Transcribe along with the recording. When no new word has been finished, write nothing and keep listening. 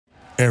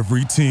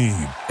Every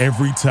team,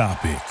 every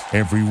topic,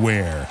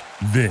 everywhere.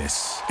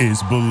 This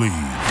is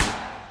Believe.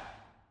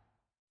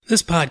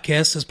 This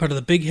podcast is part of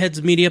the Big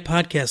Heads Media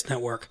Podcast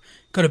Network.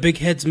 Go to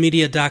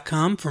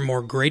bigheadsmedia.com for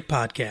more great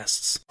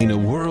podcasts. In a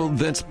world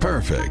that's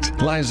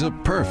perfect lies a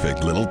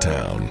perfect little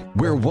town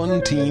where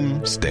one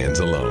team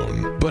stands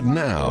alone. But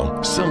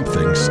now,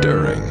 something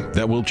stirring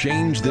that will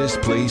change this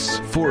place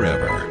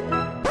forever.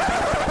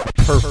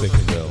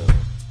 Perfectville.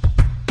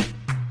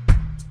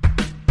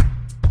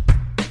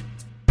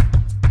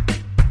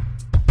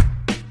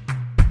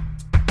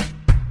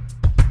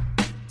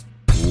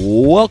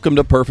 Welcome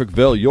to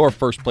Perfectville, your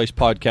first place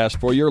podcast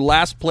for your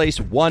last place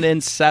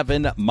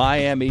 1-7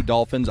 Miami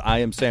Dolphins. I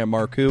am Sam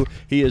Marcoux.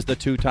 He is the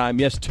two-time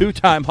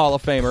Hall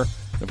of Famer.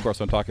 And of course,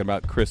 I'm talking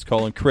about Chris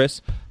Cullen.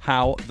 Chris,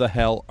 how the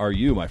hell are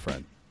you, my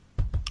friend?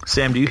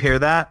 Sam, do you hear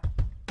that?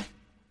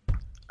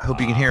 I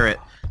hope you can hear it.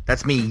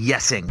 That's me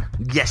yesing,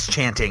 yes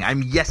chanting.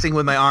 I'm yesing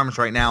with my arms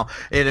right now.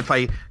 And if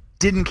I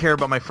didn't care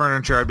about my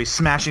furniture, I'd be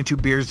smashing two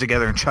beers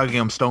together and chugging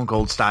them Stone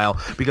Cold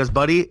style. Because,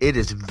 buddy, it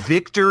is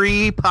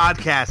victory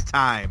podcast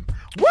time.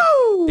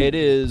 Woo! It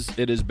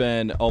has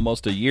been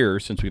almost a year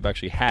since we've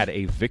actually had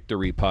a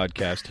victory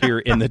podcast here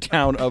in the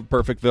town of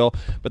Perfectville.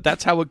 But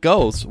that's how it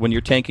goes when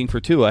you're tanking for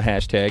Tua,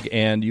 hashtag,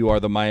 and you are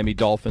the Miami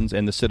Dolphins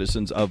and the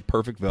citizens of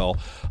Perfectville.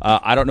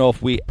 I don't know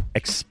if we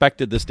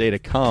expected this day to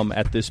come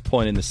at this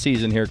point in the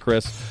season here,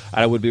 Chris.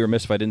 I would be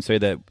remiss if I didn't say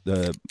that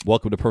the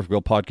Welcome to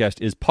Perfectville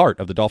podcast is part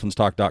of the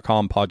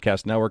DolphinsTalk.com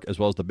podcast network, as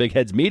well as the Big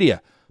Heads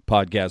Media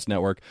podcast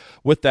network.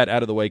 With that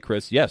out of the way,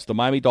 Chris, yes, the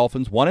Miami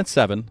Dolphins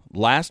 1-7,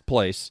 last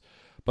place.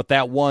 But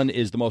that one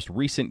is the most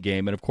recent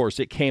game, and of course,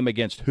 it came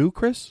against who,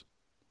 Chris?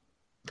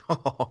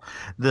 Oh,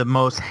 the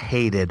most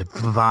hated,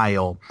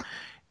 vile,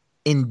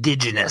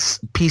 indigenous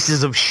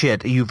pieces of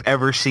shit you've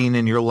ever seen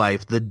in your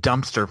life. The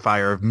dumpster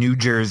fire of New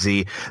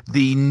Jersey,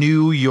 the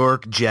New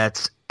York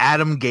Jets.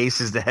 Adam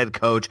Gase is the head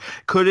coach.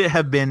 Could it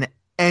have been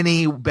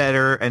any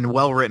better and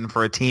well-written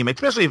for a team,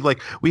 especially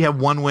if we have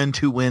 1 win,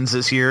 2 wins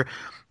this year?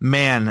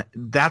 Man,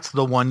 that's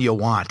the one you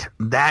want.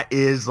 That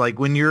is like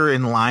when you're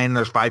in line,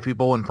 there's 5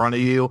 people in front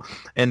of you,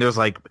 and there's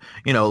like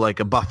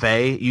a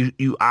buffet.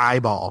 You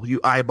eyeball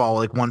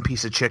like one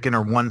piece of chicken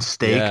or one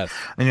steak, yes.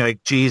 And you're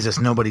like, Jesus,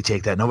 nobody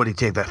take that.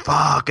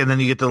 Fuck. And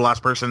then you get to the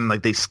last person,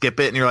 like they skip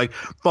it, and you're like,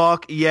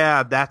 fuck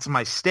yeah, that's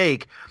my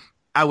steak.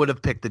 I would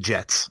have picked the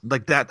Jets.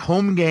 Like that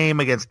home game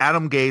against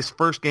Adam Gase,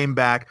 first game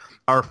back,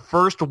 our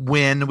first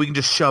win. We can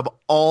just shove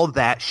all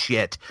that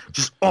shit,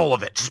 just all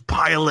of it, just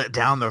pile it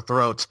down their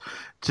throats.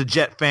 To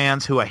Jet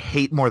fans who I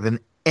hate more than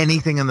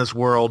anything in this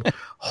world,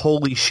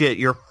 holy shit,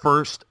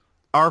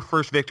 our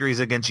first victory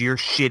is against your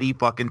shitty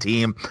fucking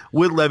team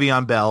with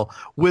Le'Veon Bell,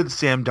 with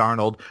Sam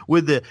Darnold,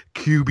 with the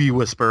QB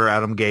whisperer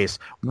Adam Gase.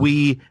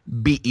 We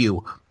beat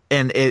you,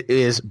 and it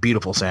is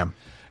beautiful, Sam.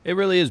 It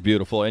really is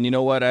beautiful. And you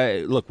know what?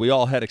 Look, we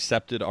all had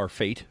accepted our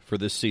fate for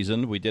this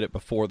season. We did it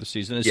before the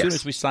season. As soon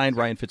as we signed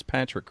Ryan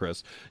Fitzpatrick,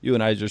 Chris, you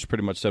and I just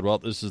pretty much said, well,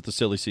 this is the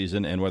silly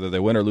season, and whether they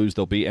win or lose,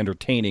 they'll be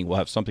entertaining. We'll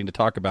have something to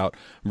talk about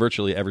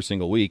virtually every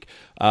single week.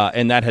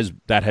 And that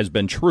has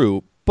been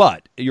true.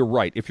 But you're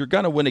right. If you're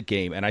going to win a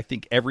game, and I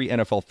think every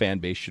NFL fan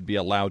base should be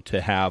allowed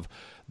to have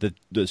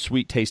the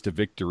sweet taste of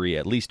victory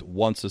at least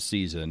once a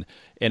season.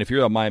 And if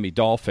you're a Miami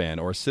Dolphin fan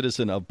or a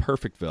citizen of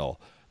Perfectville,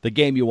 the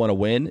game you want to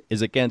win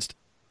is against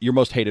your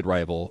most hated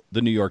rival,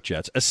 the New York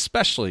Jets,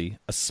 especially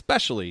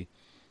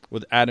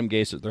with Adam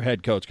Gase as their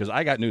head coach, because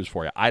I got news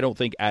for you. I don't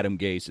think Adam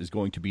Gase is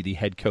going to be the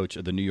head coach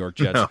of the New York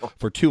Jets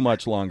for too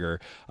much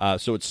longer.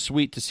 So it's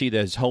sweet to see that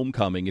his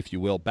homecoming, if you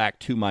will, back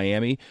to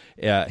Miami.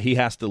 He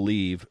has to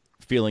leave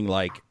feeling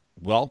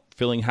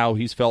how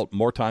he's felt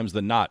more times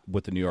than not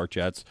with the New York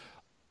Jets,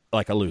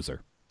 like a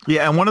loser.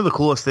 Yeah, and one of the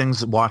coolest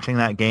things watching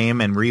that game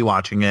and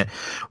rewatching it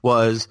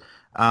was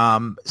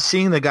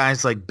seeing the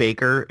guys like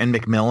Baker and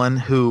McMillan,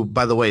 who,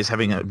 by the way, is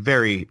having a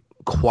very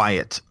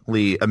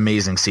quietly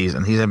amazing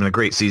season. He's having a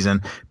great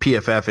season.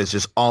 PFF is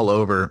just all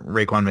over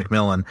Raekwon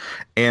McMillan,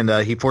 and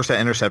he forced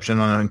that interception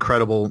on an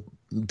incredible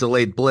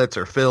delayed blitz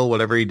or fill,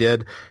 whatever he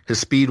did. His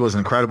speed was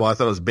incredible. I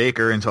thought it was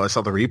Baker until I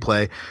saw the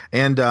replay.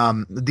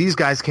 And these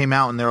guys came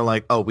out and they were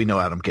like, oh, we know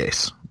Adam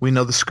Gase. We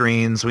know the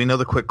screens. We know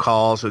the quick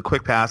calls, the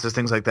quick passes,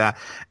 things like that.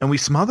 And we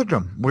smothered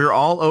them. We were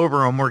all over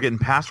them. We're getting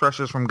pass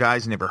rushes from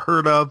guys you never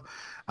heard of.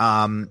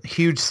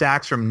 Huge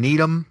sacks from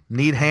Nick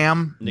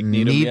Needham,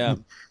 yeah.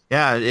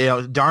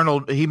 Yeah,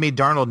 Darnold. He made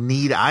Darnold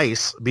need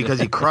ice because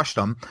he crushed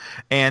him,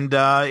 and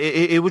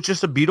it was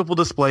just a beautiful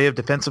display of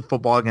defensive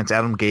football against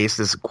Adam Gase,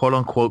 this quote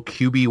unquote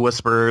QB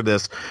whisperer,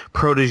 this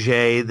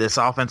protege, this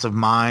offensive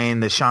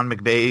mind, this Sean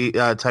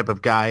McVay type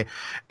of guy,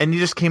 and you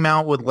just came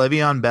out with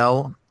Le'Veon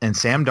Bell and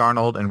Sam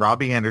Darnold and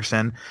Robbie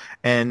Anderson,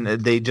 and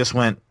they just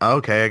went,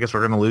 okay, I guess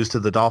we're going to lose to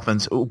the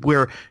Dolphins.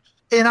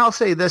 And I'll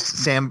say this,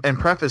 Sam, and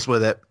preface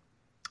with it.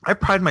 I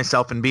pride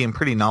myself in being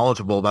pretty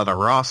knowledgeable about our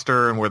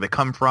roster and where they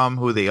come from,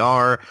 who they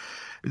are.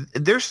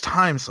 There's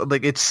times,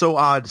 like, it's so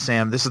odd,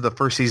 Sam. This is the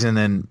first season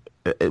in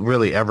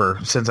really ever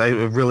since I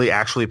really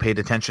actually paid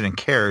attention and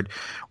cared,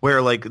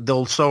 where like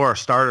they'll show our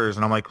starters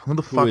and I'm like, who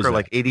the fuck are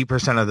like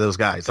 80% of those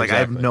guys? Like, exactly. I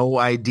have no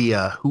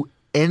idea who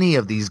any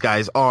of these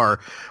guys are,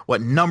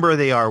 what number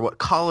they are, what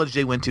college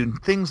they went to,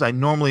 things I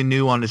normally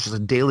knew on just a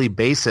daily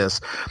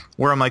basis,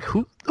 where I'm like,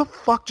 who the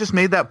fuck just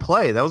made that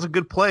play? That was a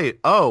good play.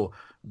 Oh,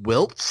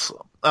 Wiltz.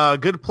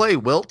 Good play,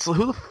 Wiltz.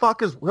 Who the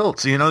fuck is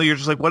Wiltz? You know, you're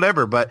just like,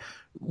 whatever. But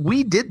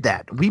we did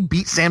that. We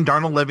beat Sam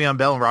Darnold, Le'Veon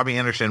Bell, and Robbie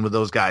Anderson with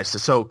those guys.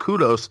 So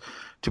kudos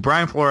to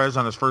Brian Flores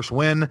on his first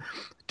win,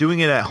 doing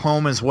it at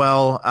home as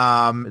well.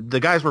 The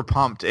guys were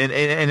pumped, and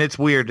it's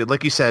weird.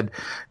 Like you said,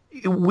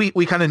 we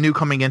kind of knew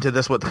coming into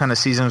this what kind of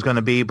season was going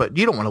to be, but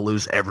you don't want to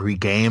lose every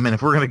game. And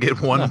if we're going to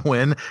get one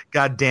win,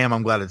 goddamn,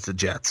 I'm glad it's the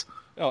Jets.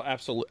 Oh,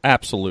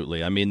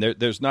 absolutely. I mean,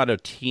 there's not a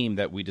team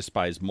that we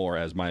despise more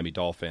as Miami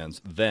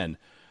Dolphins than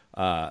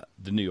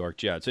the New York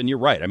Jets. And you're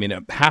right. I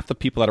mean, half the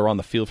people that are on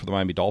the field for the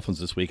Miami Dolphins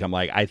this week, I'm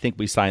like, I think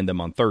we signed them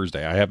on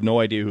Thursday. I have no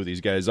idea who these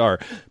guys are.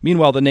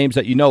 Meanwhile, the names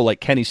that you know, like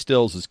Kenny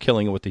Stills is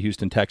killing it with the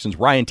Houston Texans.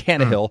 Ryan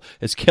Tannehill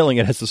is killing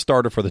it as the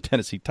starter for the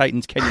Tennessee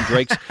Titans. Kenyon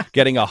Drake's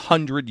getting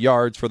 100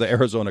 yards for the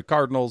Arizona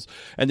Cardinals.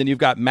 And then you've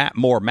got Matt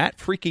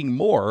freaking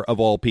Moore,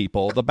 of all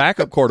people, the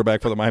backup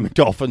quarterback for the Miami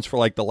Dolphins for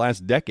like the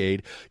last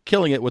decade,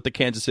 killing it with the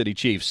Kansas City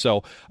Chiefs.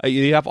 So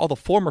you have all the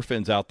former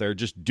Finns out there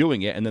just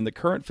doing it, and then the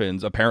current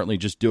Finns apparently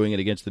just doing it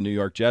against the New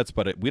York Jets,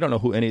 but we don't know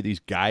who any of these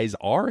guys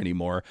are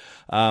anymore.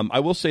 I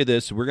will say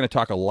this. We're going to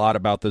talk a lot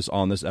about this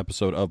on this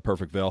episode of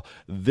Perfectville.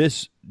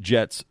 This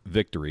Jets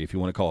victory, if you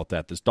want to call it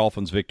that, this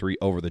Dolphins victory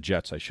over the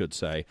Jets, I should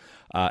say,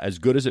 as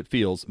good as it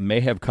feels,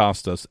 may have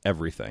cost us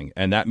everything.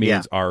 And that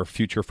means our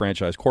future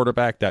franchise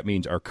quarterback. That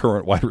means our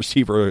current wide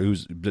receiver,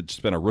 who's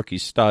just been a rookie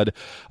stud,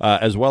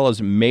 as well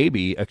as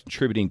maybe a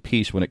contributing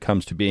piece when it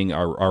comes to being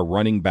our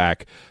running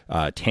back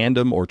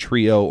tandem or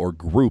trio or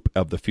group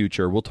of the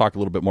future. We'll talk a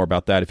little bit more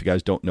about that. If you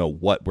guys don't know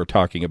what we're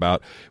talking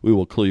about, we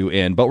will clue you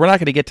in. But we're not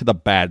going to get to the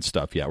bad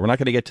stuff yet. We're not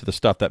going to get to the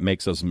stuff that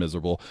makes us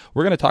miserable.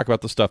 We're going to talk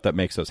about the stuff that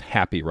makes us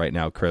happy right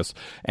now, Chris.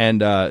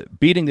 And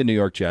beating the New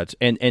York Jets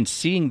and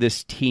seeing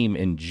this team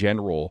in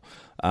general.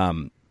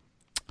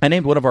 I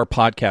named one of our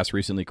podcasts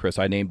recently, Chris.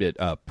 I named it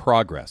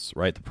Progress,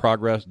 right? The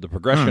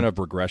progression of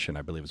regression,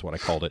 I believe is what I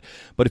called it.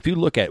 But if you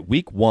look at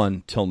week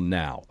 1 till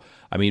now,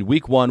 I mean,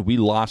 week 1, we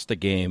lost the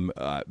game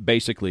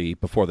basically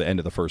before the end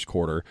of the first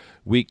quarter.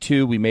 Week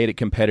 2, we made it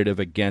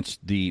competitive against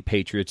the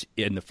Patriots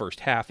in the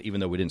first half, even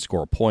though we didn't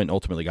score a point,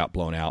 ultimately got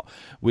blown out.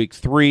 Week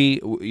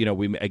 3,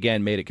 we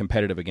again made it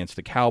competitive against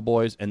the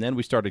Cowboys, and then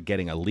we started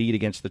getting a lead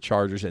against the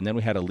Chargers, and then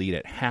we had a lead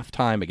at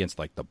halftime against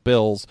like the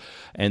Bills,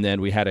 and then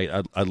we had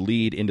a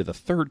lead into the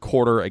third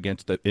quarter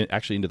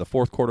into the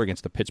fourth quarter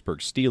against the Pittsburgh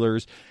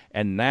Steelers,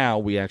 and now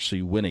we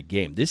actually win a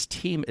game. This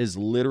team is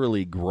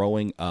literally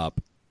growing up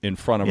in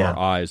front of our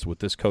eyes with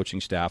this coaching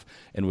staff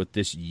and with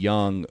this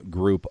young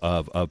group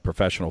of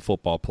professional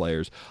football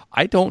players.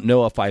 I don't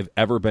know if I've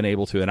ever been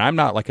able to, and I'm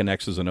not like an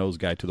X's and O's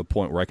guy to the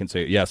point where I can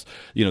say, yes,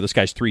 this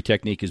guy's 3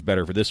 technique is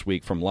better for this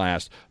week from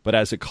last, but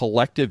as a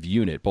collective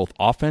unit, both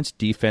offense,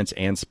 defense,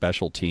 and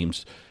special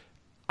teams,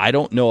 I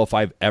don't know if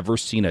I've ever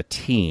seen a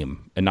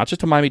team, and not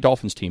just a Miami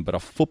Dolphins team, but a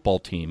football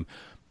team,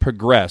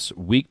 progress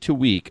week to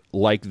week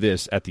like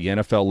this at the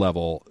NFL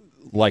level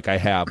like I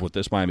have with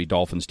this Miami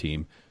Dolphins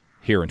team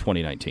here in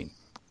 2019.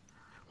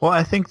 Well,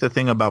 I think the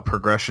thing about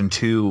progression,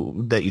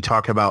 too, that you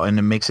talk about, and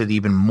it makes it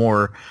even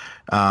more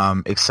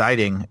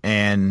exciting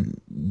and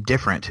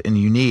different and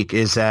unique,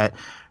 is that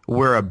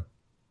we're a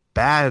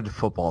bad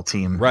football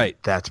team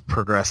that's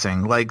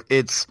progressing. Like,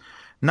 it's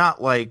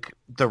not like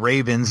the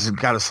Ravens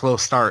got a slow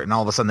start and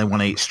all of a sudden they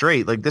won 8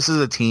 straight. Like, this is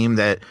a team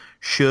that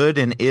should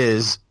and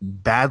is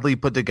badly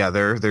put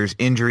together. There's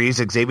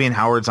injuries. Xavier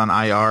Howard's on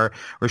IR.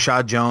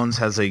 Rashad Jones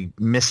has a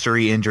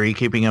mystery injury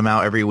keeping him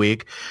out every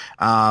week.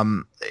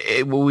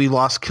 We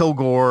lost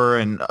Kilgore,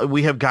 and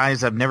we have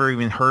guys I've never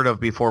even heard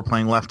of before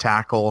playing left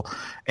tackle,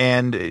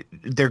 and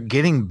they're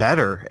getting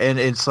better. And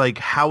it's like,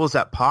 how is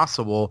that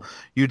possible?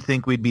 You'd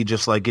think we'd be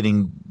just like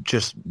getting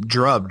just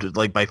drubbed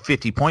like by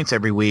 50 points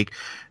every week.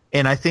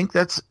 And I think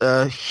that's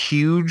a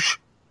huge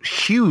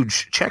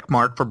check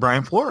mark for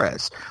Brian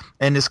Flores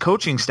and his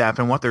coaching staff,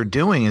 and what they're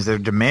doing is they're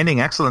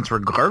demanding excellence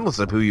regardless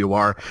of who you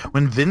are.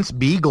 When Vince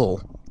Beagle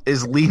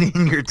is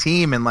leading your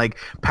team in like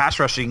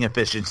pass rushing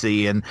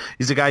efficiency, and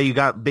he's a guy you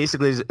got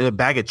basically a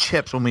bag of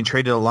chips when we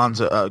traded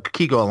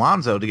Kiko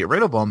Alonso to get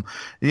rid of him.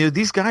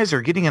 These guys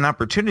are getting an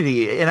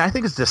opportunity, and I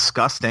think it's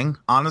disgusting,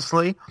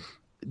 honestly.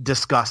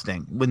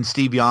 Disgusting when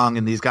Steve Young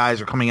and these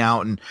guys are coming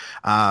out and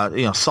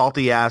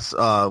salty ass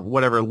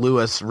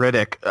Lewis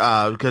Riddick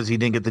because he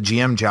didn't get the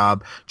GM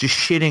job, just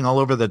shitting all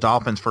over the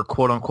Dolphins for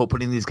quote unquote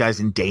putting these guys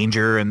in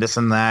danger and this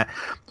and that,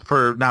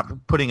 for not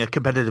putting a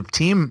competitive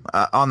team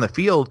on the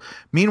field.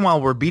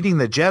 Meanwhile, we're beating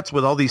the Jets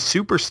with all these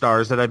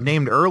superstars that I've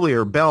named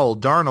earlier: Bell,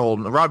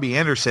 Darnold, Robbie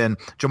Anderson,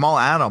 Jamal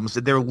Adams.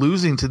 They're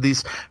losing to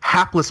these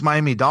hapless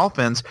Miami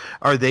Dolphins.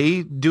 Are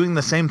they doing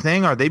the same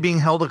thing? Are they being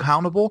held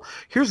accountable?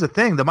 Here's the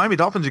thing: the Miami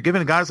Dolphins are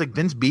giving guys like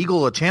Vince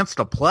Beagle a chance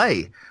to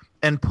play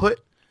and put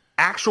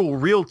actual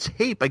real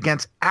tape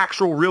against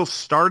actual real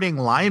starting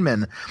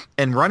linemen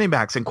and running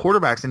backs and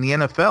quarterbacks in the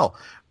NFL.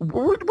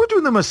 We're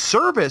doing them a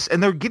service,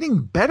 and they're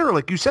getting better.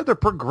 Like you said, they're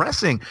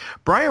progressing.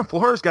 Brian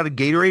Flores got a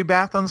Gatorade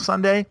bath on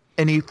Sunday,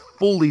 and he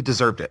fully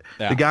deserved it.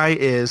 Yeah. The guy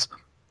is...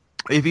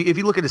 If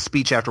you look at his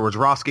speech afterwards,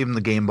 Ross gave him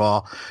the game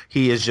ball.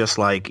 He is just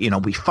like,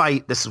 we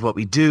fight. This is what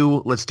we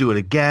do. Let's do it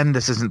again.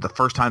 This isn't the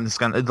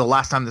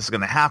last time this is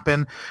gonna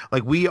happen.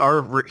 Like, we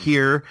are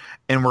here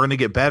and we're gonna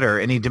get better.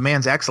 And he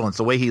demands excellence.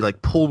 The way he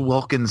like pulled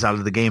Wilkins out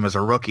of the game as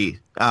a rookie.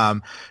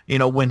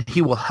 When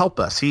he will help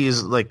us, he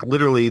is like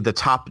literally the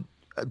top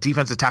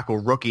defensive tackle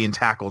rookie in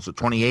tackles with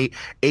 28,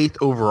 8th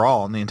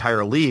overall in the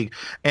entire league.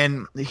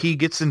 And he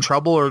gets in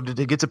trouble or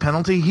gets a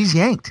penalty, he's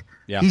yanked.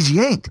 Yeah. He's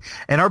yanked.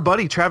 And our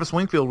buddy Travis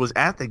Wingfield was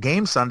at the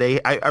game Sunday.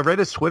 I read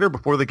his Twitter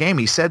before the game.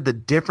 He said the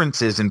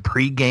differences in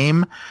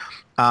pregame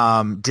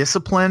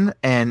discipline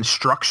and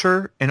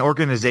structure and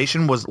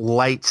organization was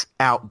lights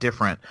out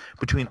different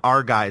between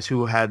our guys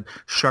who had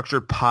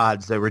structured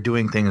pods that were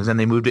doing things, and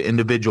they moved to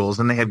individuals,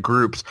 and they had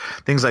groups,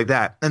 things like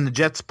that. And the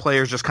Jets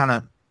players just kind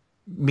of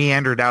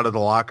meandered out of the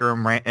locker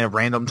room at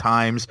random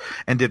times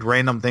and did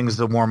random things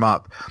to warm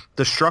up.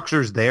 The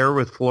structure's there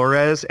with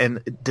Flores,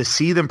 and to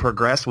see them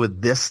progress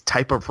with this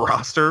type of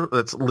roster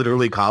that's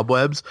literally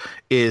cobwebs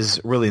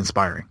is really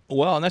inspiring.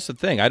 Well, and that's the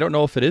thing. I don't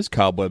know if it is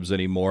cobwebs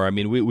anymore. I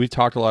mean, we've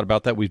talked a lot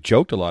about that. We've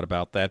joked a lot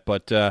about that.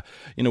 But,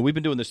 we've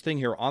been doing this thing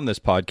here on this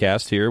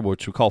podcast here,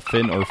 which we call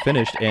Fin or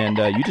Finished. And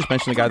you just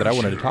mentioned the guy that I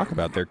wanted to talk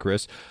about there,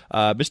 Chris,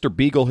 Mr.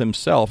 Beagle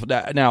himself.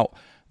 Now,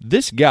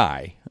 this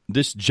guy,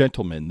 this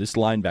gentleman, this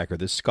linebacker,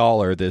 this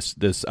scholar,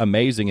 this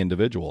amazing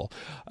individual,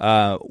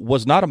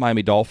 was not a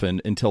Miami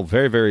Dolphin until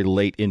very, very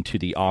late into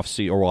the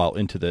offseason,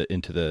 into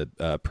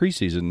the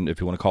preseason, if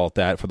you want to call it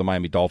that, for the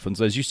Miami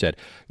Dolphins. As you said,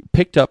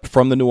 picked up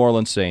from the New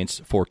Orleans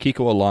Saints for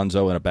Kiko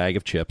Alonso and a bag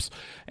of chips,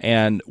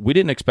 and we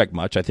didn't expect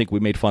much. I think we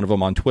made fun of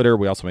him on Twitter.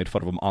 We also made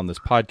fun of him on this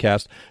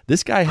podcast.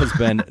 This guy has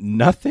been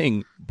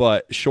nothing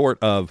but short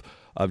of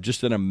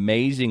just an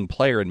amazing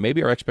player, and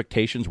maybe our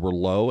expectations were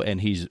low, and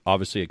he's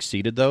obviously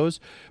exceeded those.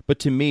 But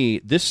to me,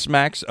 this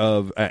smacks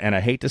of, and I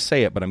hate to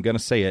say it, but I'm going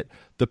to say it,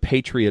 the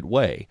Patriot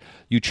way.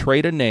 You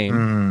trade a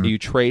name, you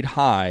trade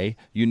high,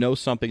 you know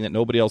something that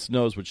nobody else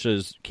knows, which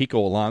is Kiko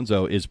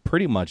Alonso is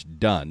pretty much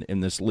done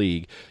in this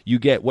league. You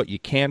get what you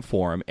can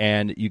for him,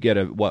 and you get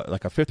a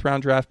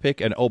 5th-round draft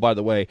pick. And, oh, by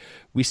the way,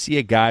 we see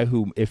a guy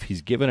who, if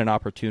he's given an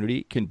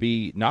opportunity, can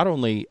be not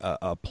only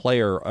a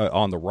player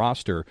on the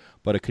roster,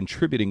 but a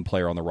contributing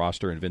player on the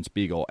roster in Vince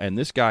Beagle. And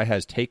this guy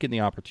has taken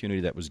the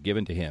opportunity that was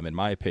given to him, in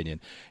my opinion,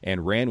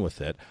 and ran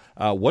with it.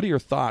 What are your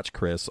thoughts,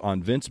 Chris,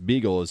 on Vince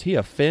Beagle? Is he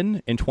a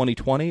Fin in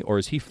 2020, or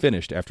is he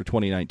finished after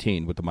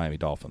 2019 with the Miami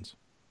Dolphins?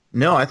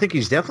 No, I think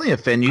he's definitely a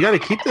Fin. You got to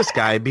keep this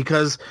guy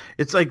because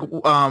it's like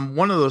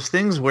one of those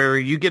things where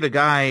you get a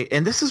guy,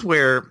 and this is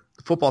where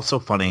football's so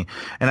funny,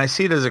 and I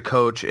see it as a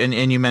coach, and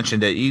you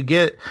mentioned it. You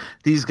get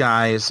these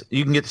guys,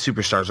 you can get the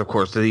superstars, of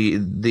course,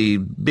 the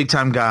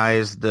big-time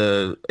guys,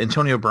 the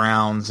Antonio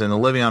Browns and the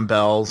Le'Veon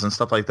Bells and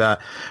stuff like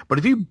that. But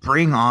if you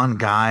bring on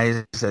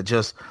guys that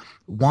just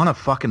want to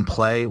fucking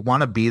play,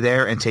 want to be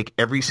there and take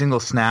every single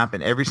snap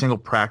and every single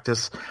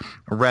practice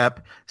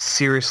rep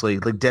seriously,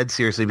 like dead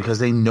seriously, because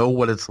they know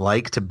what it's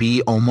like to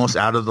be almost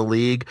out of the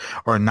league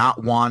or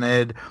not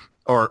wanted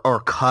or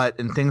cut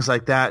and things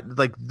like that.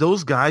 Like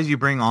those guys you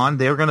bring on,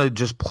 they're going to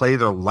just play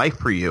their life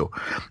for you.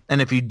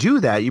 And if you do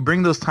that, you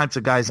bring those types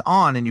of guys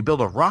on and you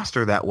build a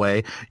roster that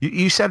way.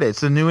 You said it,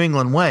 it's the New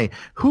England way.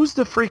 Who's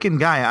the freaking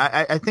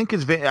guy? I think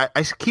it's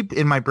I keep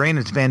in my brain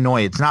it's Van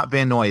Noy. It's not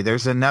Van Noy.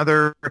 There's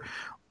another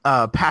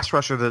pass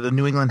rusher that the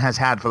New England has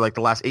had for like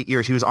the last 8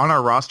 years. He was on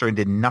our roster and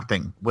did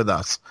nothing with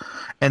us,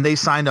 and they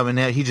signed him, and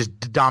he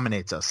just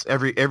dominates us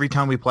every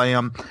time we play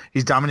him.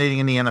 He's dominating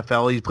in the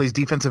NFL. He plays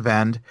defensive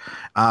end,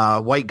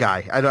 white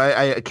guy.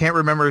 I can't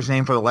remember his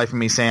name for the life of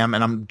me, Sam,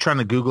 and I'm trying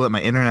to Google it.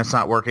 My internet's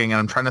not working, and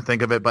I'm trying to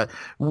think of it, but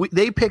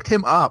they picked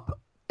him up.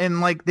 And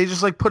like they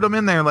just like put him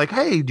in there, like,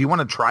 hey, do you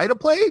want to try to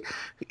play?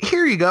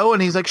 Here you go.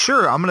 And he's like,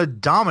 sure, I'm going to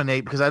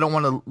dominate because I don't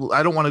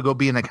want to go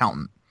be an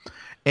accountant.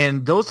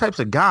 And those types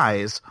of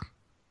guys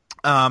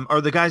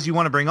are the guys you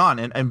want to bring on.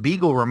 And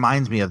Beagle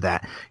reminds me of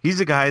that. He's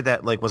a guy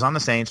that like was on the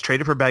Saints,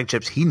 traded for bag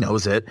chips. He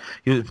knows it.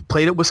 He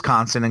played at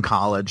Wisconsin in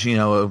college,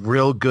 a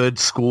real good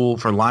school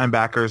for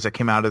linebackers that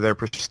came out of there,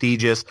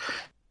 prestigious.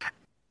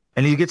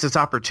 And he gets this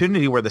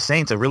opportunity where the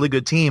Saints, a really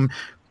good team,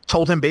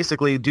 told him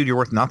basically, dude, you're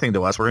worth nothing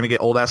to us. We're going to get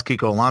old-ass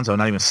Kiko Alonso,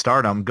 not even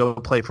start him, go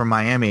play for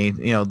Miami,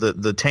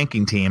 the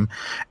tanking team.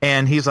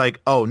 And he's like,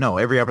 oh, no,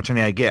 every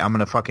opportunity I get, I'm going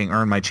to fucking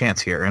earn my chance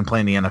here and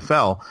play in the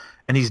NFL.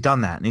 And he's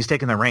done that, and he's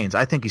taken the reins.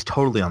 I think he's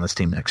totally on this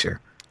team next year.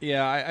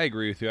 Yeah, I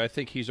agree with you. I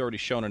think he's already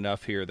shown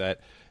enough here that,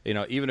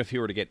 even if he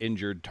were to get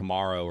injured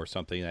tomorrow or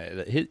something,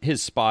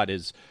 his spot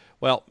is,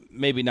 well,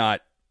 maybe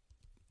not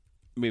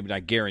maybe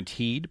not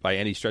guaranteed by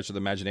any stretch of the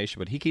imagination,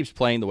 but he keeps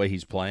playing the way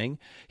he's playing,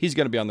 he's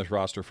going to be on this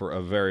roster for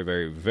a very,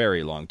 very,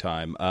 very long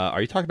time.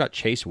 Are you talking about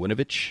Chase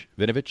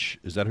Winovich?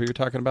 Is that who you're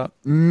talking about?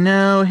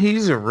 No,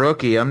 he's a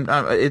rookie.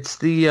 It's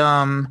the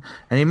and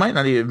he might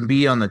not even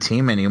be on the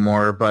team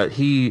anymore, but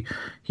he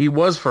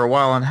was for a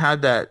while and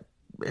had that.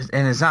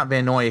 And it's not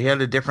Van Noy. He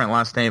had a different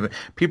last name.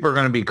 People are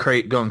going to be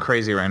going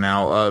crazy right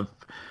now.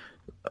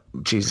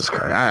 Jesus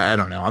Christ, I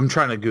don't know. I'm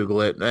trying to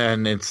Google it,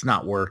 and it's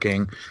not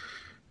working.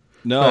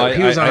 No,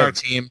 he was on our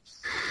team.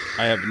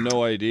 I have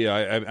no idea.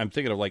 I'm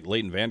thinking of like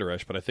Leighton Vander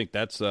Esch, but I think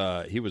that's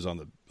he was on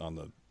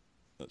the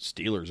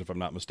Steelers, if I'm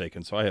not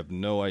mistaken. So I have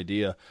no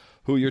idea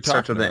who you're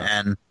talking about.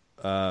 Starts with an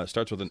N.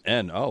 Starts with an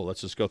N. Oh, let's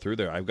just go through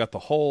there. I've got the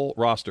whole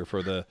roster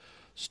for the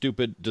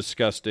stupid,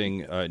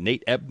 disgusting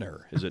Nate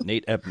Ebner. Is it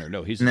Nate Ebner?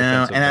 No, he's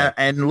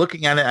and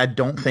looking at it, I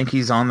don't think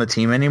he's on the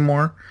team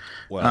anymore.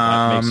 Well,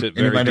 that makes it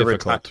very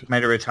difficult.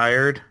 Might have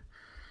retired.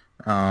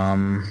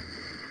 Yeah,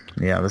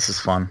 this is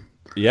fun.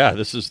 Yeah,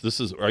 this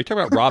is. Are you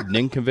talking about Rob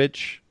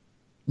Ninkovich?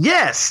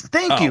 Yes,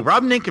 thank you,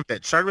 Rob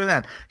Ninkovich. Started with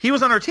that. He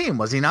was on our team,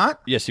 was he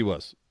not? Yes, he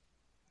was.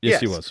 Yes,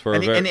 he was.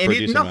 And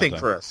he did nothing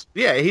for us.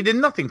 Yeah, he did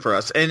nothing for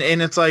us. And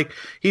it's like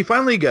he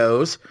finally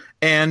goes,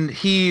 and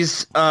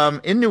he's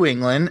in New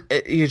England.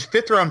 He's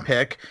 5th-round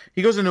pick.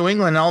 He goes to New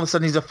England, and all of a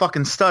sudden he's a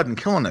fucking stud and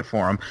killing it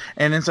for him.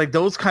 And it's like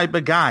those type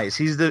of guys.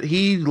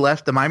 He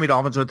left the Miami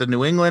Dolphins with the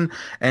New England,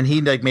 and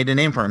he like made a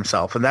name for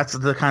himself. And that's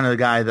the kind of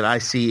guy that I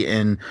see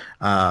in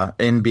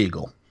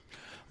Beagle.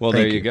 Well,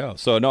 there you go.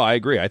 So, no, I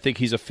agree. I think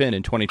he's a Finn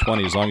in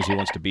 2020 as long as he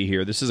wants to be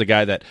here. This is a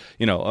guy that,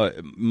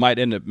 might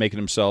end up making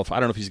himself,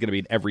 I don't know if he's going to be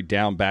an every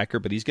down backer,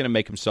 but he's going to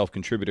make himself a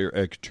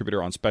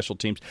contributor on special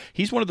teams.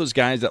 He's one of those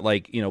guys that,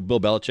 like,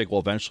 Bill Belichick will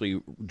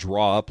eventually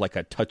draw up like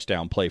a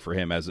touchdown play for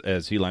him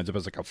as he lines up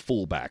as like a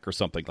fullback or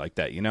something like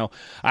that,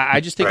 I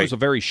just think it was a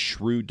very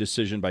shrewd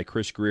decision by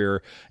Chris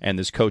Grier and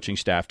this coaching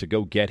staff to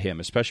go get him,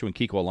 especially when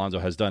Kiko Alonso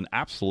has done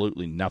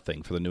absolutely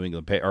nothing for the New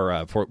England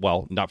not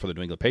for the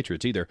New England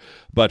Patriots either,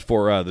 but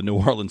for the New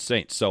Orleans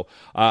Saints. So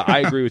I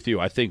agree with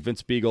you. I think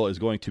Vince Beagle is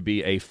going to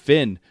be a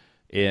Finn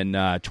in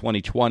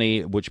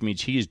 2020, which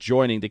means he is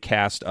joining the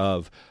cast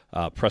of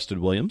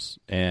Preston Williams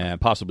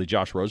and possibly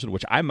Josh Rosen,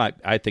 which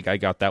I think I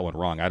got that one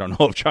wrong. I don't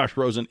know if Josh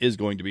Rosen is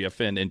going to be a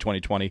Finn in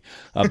 2020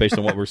 based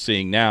on what we're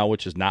seeing now,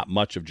 which is not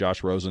much of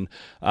Josh Rosen.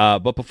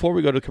 But before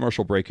we go to the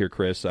commercial break here,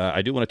 Chris,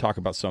 I do want to talk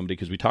about somebody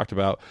because we talked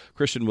about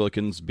Christian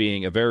Wilkins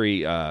being a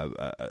very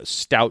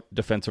stout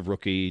defensive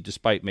rookie,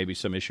 despite maybe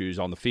some issues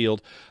on the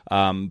field,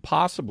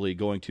 possibly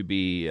going to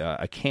be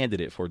a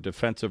candidate for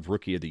Defensive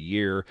Rookie of the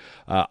Year.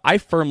 I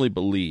firmly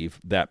believe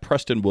that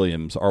Preston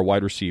Williams, our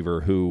wide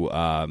receiver, who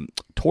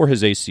tore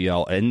his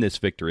ACL in this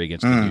victory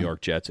against the New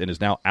York Jets and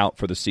is now out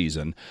for the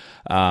season,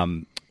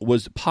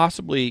 was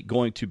possibly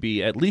going to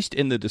be at least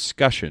in the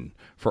discussion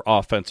for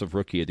Offensive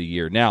Rookie of the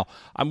Year. Now,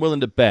 I'm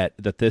willing to bet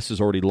that this is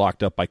already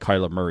locked up by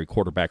Kyler Murray,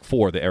 quarterback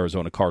for the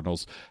Arizona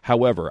Cardinals.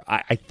 However,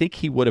 I think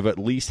he would have at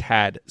least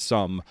had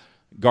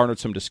garnered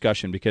some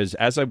discussion because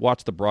as I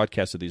watched the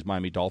broadcast of these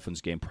Miami Dolphins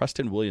game,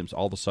 Preston Williams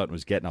all of a sudden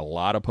was getting a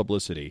lot of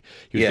publicity.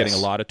 He was getting a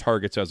lot of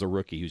targets as a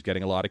rookie. He was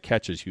getting a lot of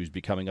catches. He was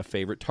becoming a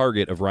favorite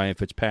target of Ryan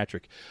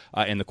Fitzpatrick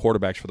and the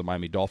quarterbacks for the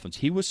Miami Dolphins.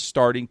 He was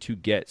starting to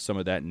get some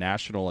of that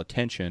national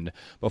attention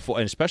before,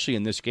 and especially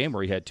in this game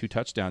where he had 2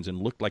 touchdowns and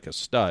looked like a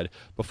stud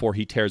before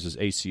he tears his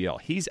ACL.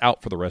 He's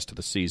out for the rest of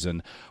the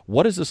season.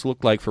 What does this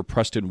look like for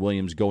Preston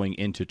Williams going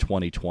into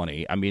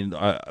 2020? I mean,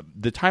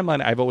 the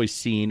timeline I've always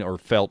seen or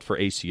felt for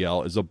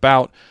ACL is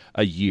about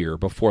a year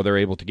before they're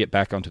able to get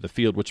back onto the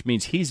field, which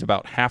means he's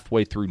about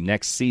halfway through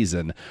next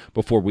season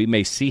before we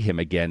may see him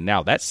again.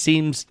 Now, that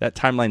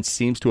timeline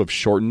seems to have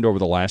shortened over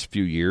the last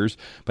few years,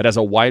 but as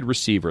a wide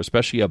receiver,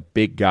 especially a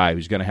big guy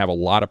who's going to have a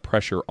lot of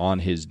pressure on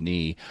his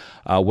knee,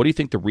 what do you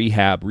think the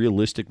rehab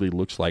realistically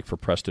looks like for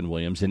Preston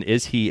Williams, and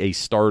is he a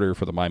starter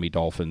for the Miami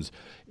Dolphins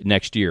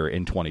next year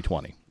in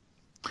 2020?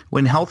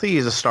 When healthy,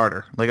 he's a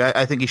starter. Like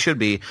I think he should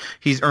be.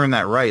 He's earned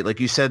that right. Like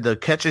you said, the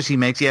catches he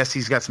makes, yes,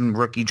 he's got some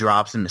rookie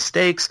drops and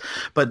mistakes,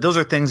 but those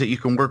are things that you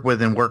can work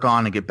with and work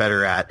on and get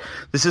better at.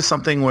 This is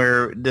something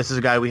where this is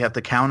a guy we have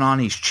to count on.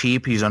 He's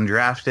cheap. He's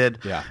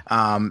undrafted. Yeah.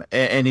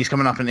 And he's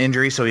coming off an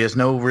injury, so he has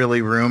no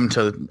really room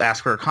to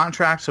ask for a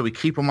contract. So we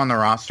keep him on the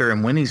roster,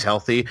 and when he's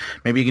healthy,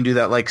 maybe you can do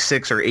that like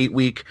 6 or 8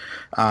 week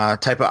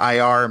type of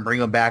IR and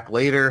bring him back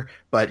later.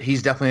 But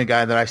he's definitely a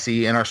guy that I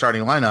see in our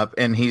starting lineup,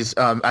 and he's,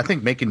 I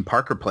think, making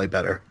Parker play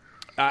better.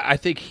 I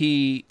think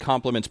he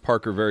complements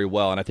Parker very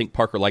well, and I think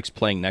Parker likes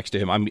playing next to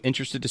him. I'm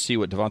interested to see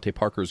what Devontae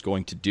Parker is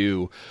going to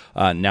do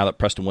now that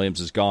Preston Williams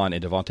is gone,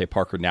 and Devontae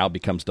Parker now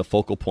becomes the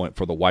focal point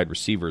for the wide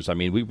receivers. I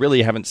mean, we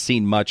really haven't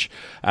seen much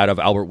out of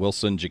Albert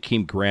Wilson.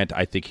 Jakeem Grant,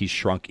 I think he's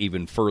shrunk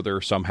even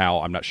further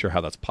somehow. I'm not sure how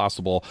that's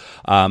possible.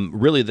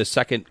 Really, the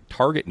second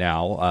target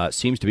now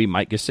seems to be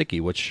Mike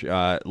Gesicki, which,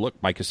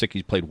 look, Mike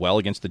Gesicki's played well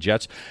against the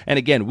Jets. And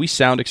again, we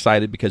sound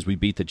excited because we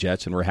beat the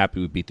Jets, and we're happy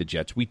we beat the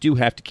Jets. We do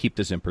have to keep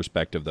this in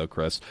perspective, though,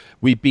 Chris. Chris,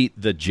 we beat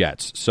the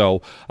Jets.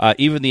 So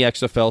even the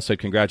XFL said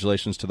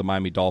congratulations to the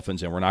Miami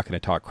Dolphins, and we're not going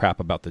to talk crap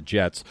about the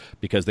Jets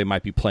because they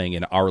might be playing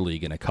in our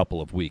league in a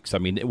couple of weeks. I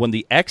mean, when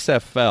the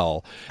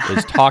XFL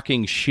is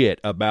talking shit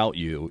about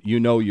you, you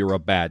know you're a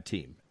bad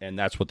team. And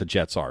that's what the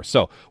Jets are.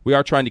 So we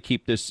are trying to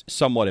keep this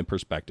somewhat in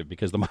perspective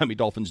because the Miami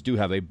Dolphins do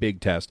have a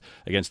big test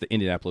against the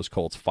Indianapolis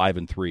Colts,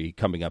 5-3,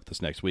 coming up this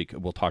next week.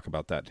 We'll talk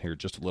about that here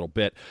just a little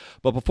bit.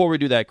 But before we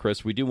do that,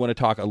 Chris, we do want to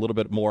talk a little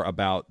bit more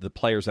about the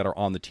players that are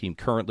on the team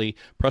currently.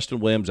 Preston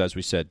Williams, as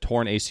we said,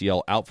 torn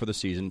ACL, out for the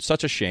season.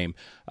 Such a shame.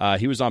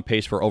 He was on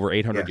pace for over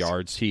 800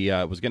 yards. He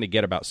was going to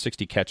get about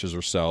 60 catches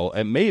or so,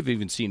 and may have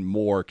even seen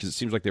more because it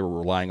seems like they were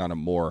relying on him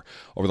more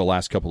over the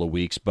last couple of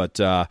weeks. But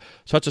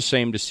such a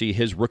shame to see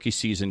his rookie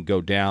season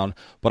go down,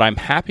 but I'm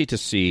happy to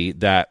see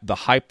that the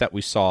hype that we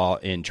saw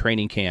in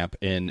training camp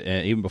and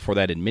even before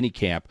that in mini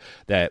camp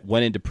that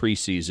went into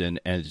preseason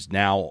and is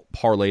now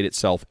parlayed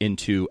itself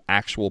into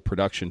actual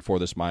production for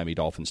this Miami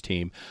Dolphins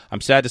team. I'm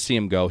sad to see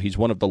him go. He's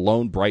one of the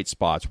lone bright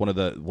spots, one of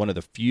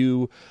the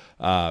few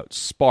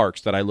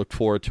sparks that I look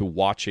forward to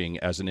watching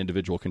as an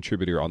individual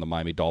contributor on the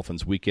Miami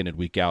Dolphins week in and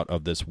week out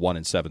of this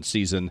 1-7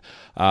 season.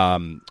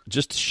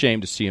 Just a shame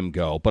to see him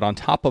go. But on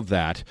top of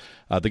that,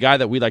 the guy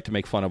that we like to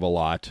make fun of a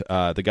lot,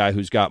 the guy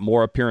who's got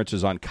more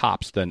appearances on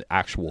Cops than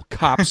actual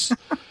cops,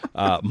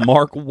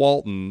 Mark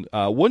Walton.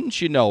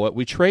 Wouldn't you know it,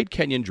 we trade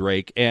Kenyon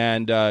Drake,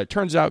 and it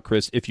turns out,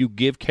 Chris, if you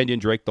give Kenyon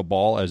Drake the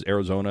ball, as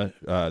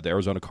the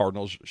Arizona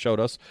Cardinals showed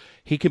us,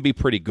 he can be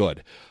pretty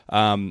good.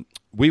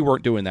 We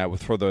weren't doing that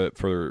for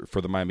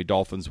the Miami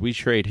Dolphins. We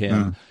trade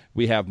him.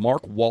 We have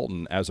Mark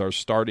Walton as our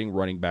starting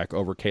running back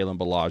over Kalen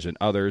Ballage and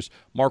others.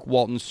 Mark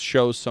Walton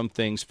shows some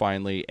things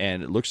finally,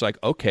 and it looks like,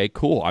 okay,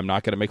 cool, I'm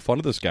not going to make fun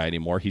of this guy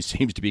anymore. He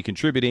seems to be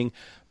contributing.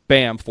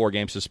 Bam,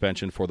 4-game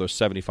suspension for those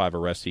 75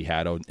 arrests he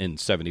had in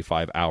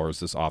 75 hours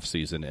this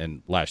offseason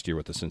and last year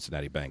with the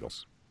Cincinnati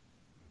Bengals.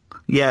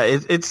 Yeah,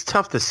 it's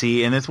tough to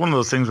see, and it's one of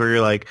those things where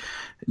you're like,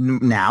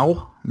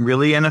 now?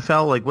 Really,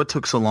 NFL? Like, what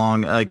took so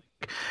long? Like,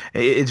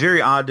 it's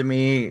very odd to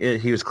me.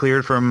 He was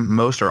cleared from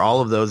most or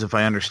all of those, if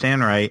I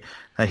understand right.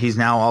 He's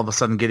now all of a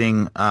sudden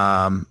getting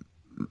a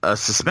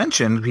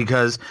suspension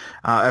because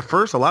at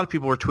first a lot of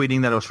people were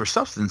tweeting that it was for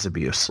substance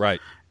abuse. Right.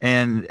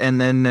 And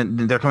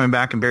then they're coming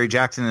back, and Barry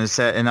Jackson has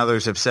said, and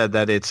others have said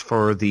that it's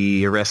for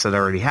the arrest that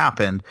already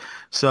happened.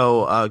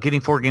 So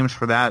getting 4 games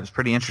for that is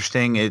pretty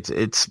interesting.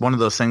 It's one of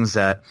those things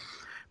that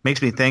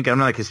makes me think. I'm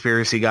not a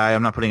conspiracy guy.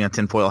 I'm not putting a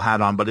tinfoil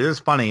hat on, but it is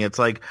funny. It's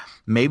like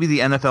maybe the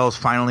NFL is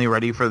finally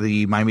ready for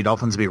the Miami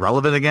Dolphins to be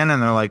relevant again,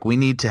 and they're like, we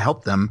need to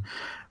help them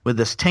with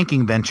this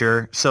tanking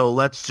venture, so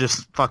let's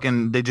just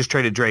they just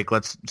traded Drake.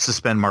 Let's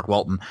suspend Mark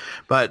Walton.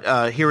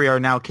 But here we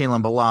are now.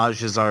 Kalen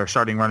Ballage is our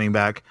starting running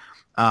back.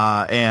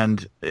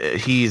 And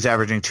he's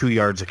averaging 2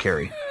 yards a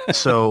carry.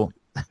 So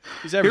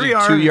he's averaging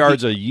 2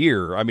 yards a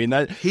year. I mean,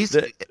 he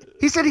said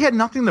he had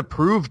nothing to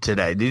prove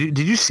today. Did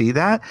you see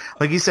that?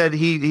 Like he said,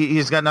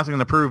 he's got nothing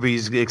to prove.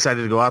 He's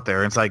excited to go out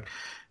there. And it's like,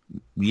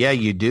 yeah,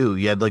 you do.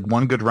 You had like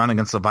one good run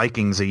against the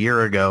Vikings a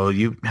year ago.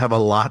 You have a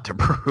lot to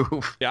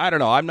prove. Yeah, I don't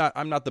know.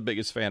 I'm not the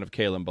biggest fan of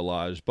Kalen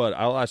Ballage, but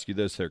I'll ask you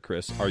this here,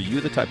 Chris. Are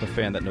you the type of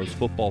fan that knows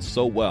football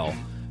so well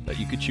that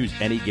you could choose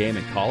any game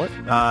and call it?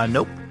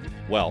 Nope.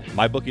 Well,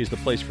 MyBookie is the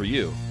place for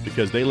you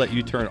because they let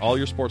you turn all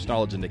your sports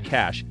knowledge into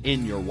cash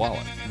in your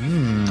wallet.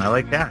 I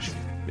like cash.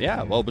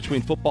 Yeah, well,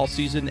 between football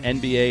season,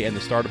 NBA, and the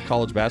start of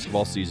college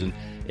basketball season,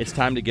 it's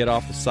time to get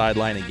off the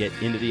sideline and get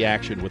into the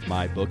action with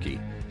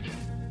MyBookie.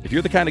 If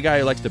you're the kind of guy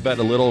who likes to bet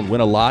a little and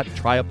win a lot,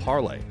 try a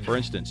parlay. For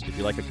instance, if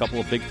you like a couple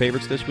of big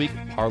favorites this week,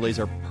 parlays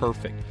are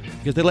perfect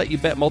because they let you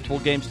bet multiple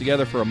games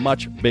together for a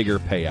much bigger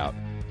payout.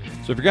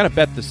 So if you're going to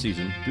bet this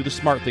season, do the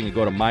smart thing and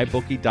go to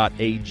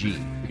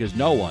mybookie.ag because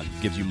no one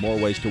gives you more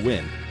ways to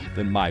win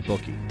than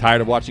MyBookie.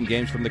 Tired of watching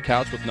games from the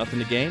couch with nothing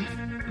to gain?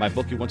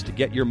 MyBookie wants to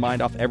get your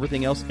mind off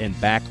everything else and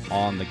back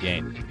on the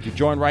game. If you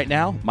join right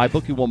now,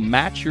 MyBookie will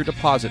match your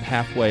deposit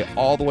halfway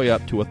all the way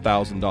up to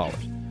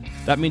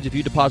 $1,000. That means if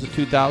you deposit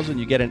 $2,000,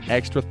 you get an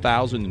extra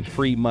 $1,000 in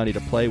free money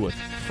to play with.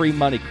 Free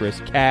money, Chris.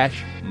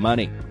 Cash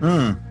money.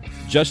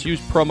 Just use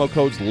promo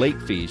codes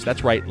LATEFEES.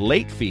 That's right,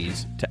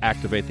 LATEFEES to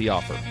activate the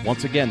offer.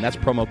 Once again, that's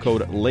promo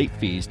code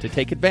LATEFEES to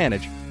take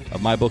advantage of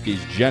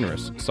MyBookie's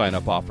generous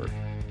sign-up offer.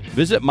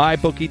 Visit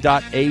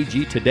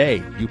mybookie.ag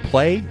today. You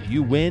play,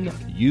 you win,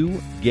 you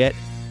get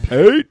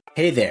paid.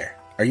 Hey there.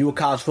 Are you a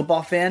college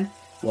football fan?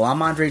 Well,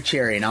 I'm Andre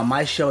Cherry, and on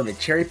my show, the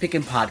Cherry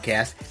Pickin'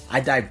 Podcast, I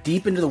dive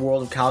deep into the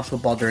world of college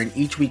football during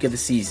each week of the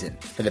season.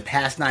 For the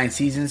past 9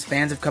 seasons,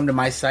 fans have come to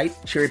my site,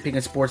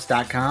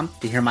 cherrypickinsports.com,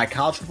 to hear my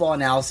college football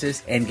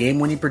analysis and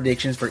game-winning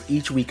predictions for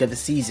each week of the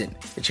season.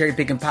 The Cherry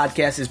Pickin'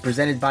 Podcast is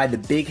presented by the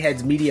Big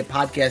Heads Media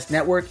Podcast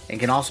Network and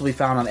can also be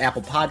found on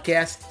Apple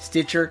Podcasts,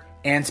 Stitcher,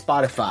 and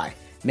Spotify.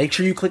 Make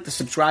sure you click the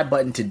subscribe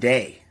button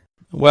today.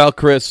 Well,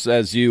 Chris,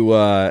 as you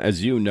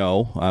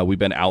know, we've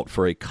been out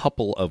for a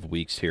couple of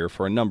weeks here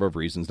for a number of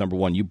reasons. Number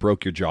one, you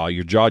broke your jaw.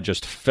 Your jaw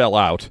just fell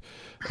out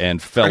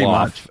and fell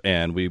off,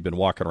 and we've been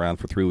walking around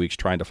for 3 weeks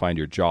trying to find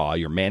your jaw,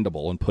 your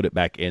mandible, and put it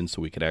back in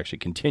so we could actually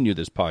continue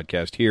this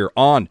podcast here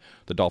on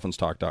the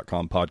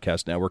DolphinsTalk.com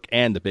podcast network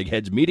and the Big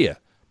Heads Media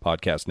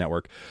podcast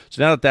network.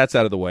 So now that that's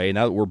out of the way,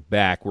 now that we're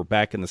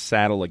back in the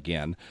saddle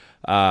again.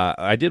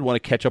 I did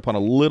want to catch up on a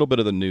little bit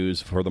of the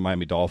news for the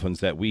Miami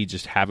Dolphins that we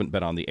just haven't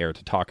been on the air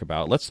to talk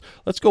about. Let's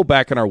go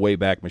back in our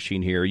Wayback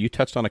Machine here. You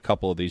touched on a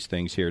couple of these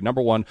things here.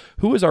 Number one,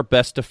 who is our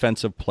best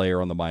defensive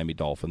player on the Miami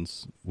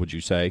Dolphins, would you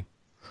say?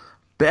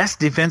 Best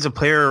defensive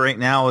player right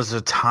now is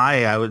a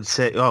tie, I would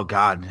say. Oh,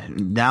 God.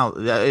 Now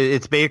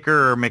it's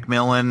Baker or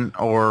McMillan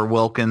or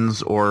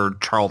Wilkins or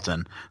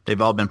Charlton. They've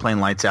all been playing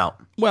lights out.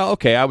 Well,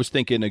 okay, I was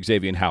thinking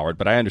Xavier Howard,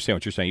 but I understand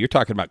what you're saying. You're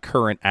talking about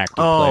current active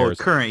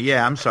players. Oh, current.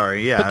 Yeah, I'm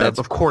sorry. Yeah,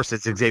 of course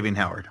it's Xavier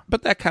Howard.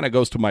 But that kind of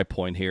goes to my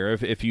point here.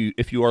 If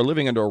you are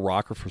living under a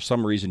rock or for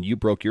some reason you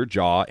broke your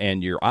jaw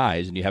and your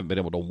eyes and you haven't been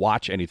able to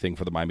watch anything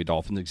for the Miami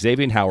Dolphins,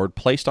 Xavier Howard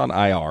placed on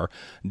IR,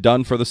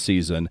 done for the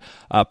season.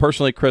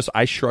 Personally, Chris,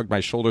 I shrugged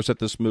my shoulders at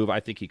this move. I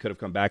think he could have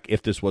come back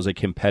if this was a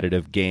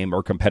competitive game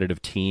or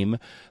competitive team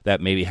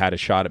that maybe had a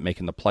shot at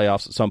making the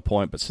playoffs at some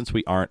point. But since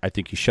we aren't, I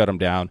think you shut him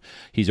down.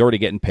 He's already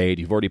getting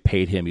paid. You've already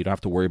paid him. You don't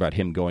have to worry about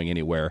him going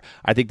anywhere.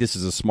 I think this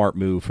is a smart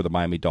move for the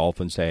Miami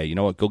Dolphins. Hey, you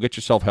know what? Go get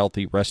yourself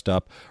healthy, rest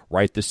up,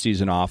 write this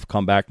season off,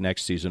 come back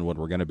next season when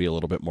we're going to be a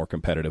little bit more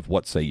competitive.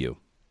 What say you?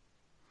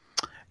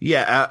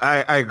 Yeah,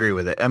 I agree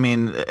with it. I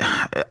mean,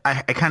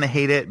 I kind of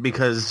hate it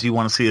because you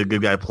want to see a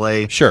good guy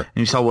play. Sure. And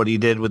you saw what he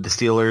did with the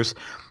Steelers.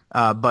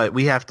 But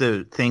we have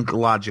to think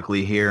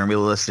logically here and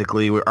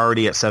realistically. We're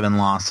already at 7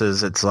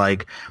 losses. It's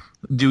like,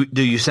 do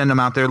you send him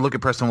out there? Look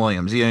at Preston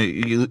Williams.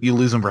 You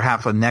lose him for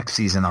half of next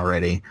season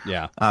already.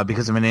 Yeah.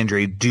 Because of an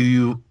injury. Do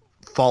you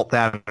fault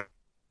that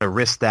or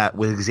risk that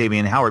with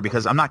Xavier Howard?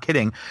 Because I'm not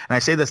kidding, and I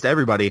say this to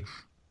everybody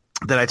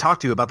that I talk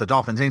to about the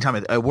Dolphins.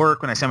 Anytime at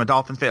work, when I say I'm a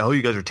Dolphins fan, oh,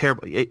 you guys are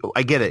terrible.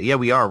 I get it. Yeah,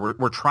 we are.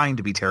 We're trying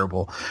to be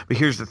terrible. But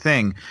here's the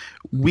thing.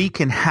 We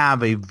can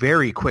have a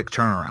very quick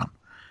turnaround.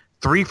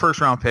 3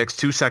 first-round picks,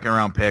 2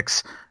 second-round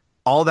picks,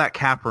 all that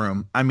cap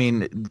room. I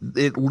mean,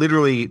 it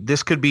literally,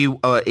 this could be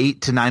a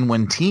 8 to 9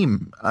 win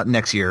team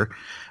next year.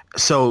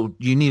 So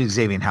you need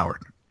Xavier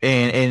Howard.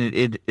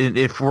 And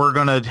if we're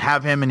going to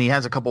have him and he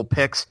has a couple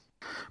picks,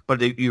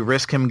 but you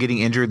risk him getting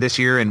injured this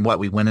year and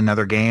we win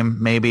another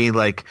game maybe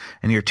like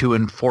in year 2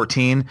 and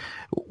 14,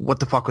 what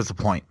the fuck was the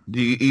point?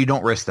 You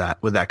don't risk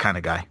that with that kind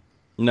of guy.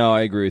 No,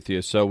 I agree with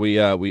you. So we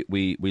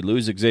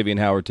lose Xavier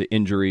Howard to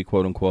injury,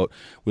 quote unquote.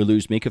 We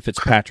lose Minkah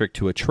Fitzpatrick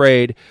to a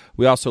trade.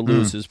 We also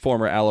lose his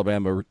former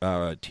Alabama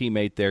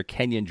teammate there,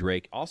 Kenyon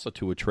Drake, also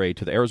to a trade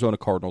to the Arizona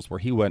Cardinals, where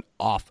he went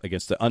off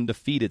against the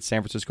undefeated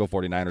San Francisco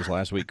 49ers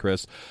last week,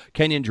 Chris.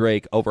 Kenyon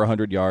Drake, over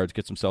 100 yards,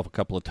 gets himself a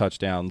couple of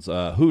touchdowns.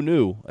 Who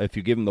knew, if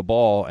you give him the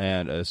ball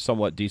and a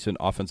somewhat decent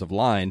offensive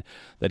line,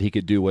 that he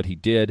could do what he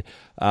did?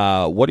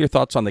 What are your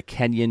thoughts on the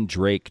Kenyon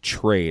Drake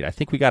trade? I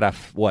think we got a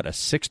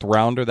 6th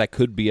rounder that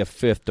could be a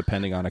 5th,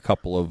 depending on a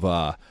couple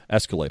of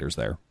escalators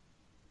there.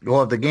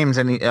 Well, if the game's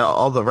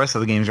all the rest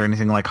of the games are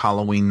anything like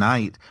Halloween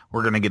night,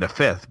 we're going to get a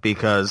 5th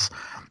because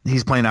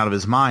he's playing out of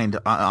his mind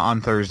on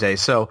Thursday.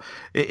 So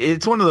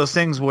it's one of those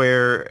things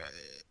where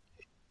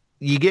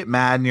you get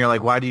mad and you're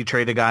like, why do you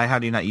trade a guy? How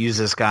do you not use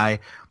this guy?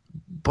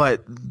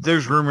 But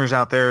there's rumors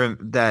out there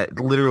that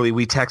literally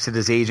we texted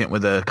his agent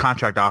with a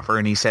contract offer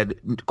and he said,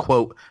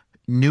 quote,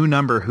 new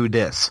number, who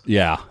dis?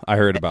 Yeah, I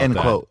heard about end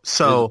that. Quote.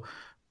 So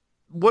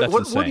what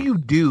do you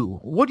do?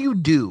 What do you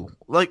do?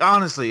 Like,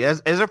 honestly, as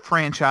a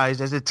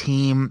franchise, as a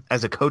team,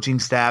 as a coaching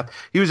staff,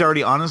 he was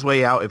already on his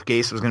way out if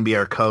Gase was going to be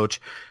our coach.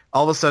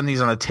 All of a sudden,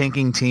 he's on a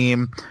tanking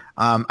team.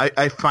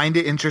 I find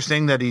it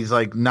interesting that he's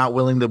like not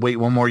willing to wait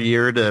one more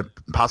year to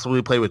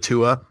possibly play with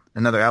Tua,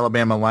 another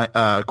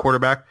Alabama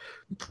quarterback.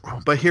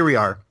 But here we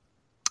are.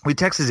 We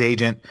text his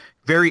agent,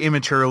 very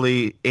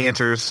immaturely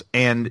answers,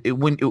 and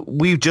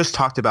we just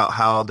talked about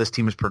how this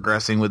team is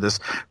progressing with this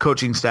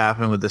coaching staff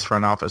and with this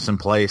front office in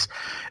place.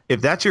 If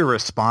that's your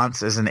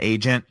response as an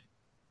agent,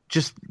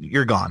 just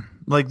you're gone.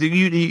 Like,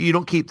 you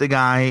don't keep the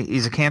guy.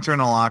 He's a cancer in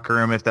the locker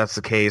room if that's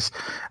the case.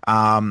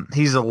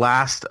 He's the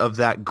last of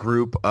that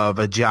group of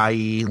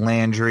Ajayi,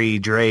 Landry,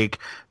 Drake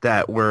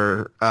that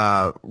were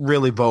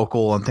really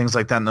vocal and things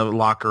like that in the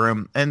locker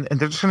room. And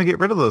they're just going to get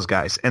rid of those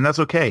guys, and that's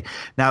okay.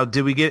 Now,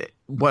 did we get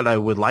what I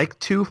would like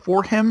to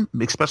for him,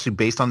 especially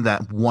based on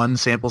that one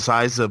sample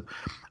size of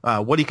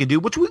what he could do,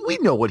 which we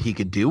know what he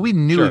could do. We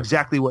knew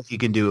exactly what he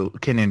can do,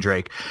 Kenyon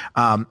Drake,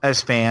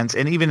 as fans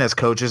and even as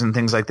coaches and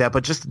things like that.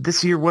 But just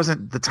this year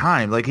wasn't the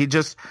time. Like,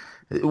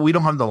 we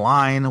don't have the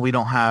line. We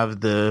don't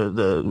have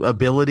the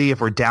ability,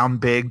 if we're down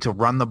big, to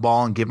run the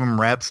ball and give him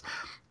reps.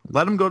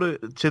 Let him go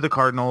to the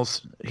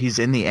Cardinals. He's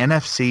in the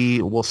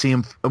NFC. We'll see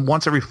him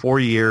once every 4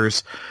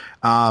 years.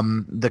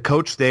 The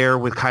coach there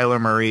with Kyler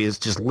Murray is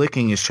just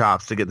licking his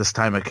chops to get this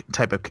type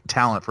of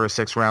talent for a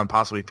 6th round,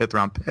 possibly 5th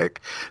round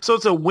pick. So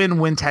it's a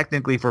win-win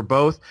technically for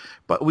both,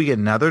 but we get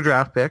another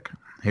draft pick.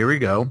 Here we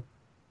go.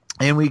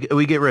 And we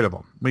get rid of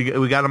him.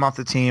 We got him off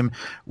the team.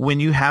 When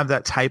you have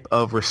that type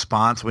of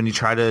response, when you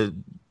try to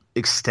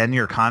extend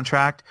your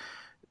contract,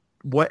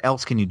 what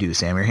else can you do,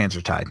 Sam? Your hands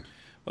are tied.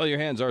 Well, your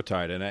hands are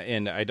tied,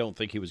 and I don't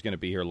think he was going to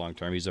be here long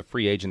term. He's a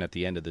free agent at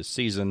the end of this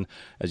season.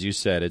 As you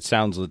said, it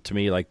sounds to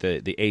me like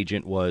the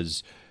agent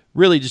was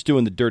really just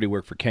doing the dirty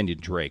work for Kenyon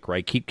Drake,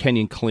 right? Keep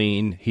Kenyon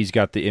clean. He's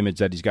got the image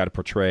that he's got to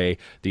portray.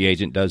 The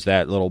agent does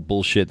that little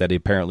bullshit that he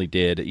apparently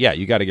did. Yeah,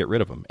 you got to get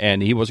rid of him.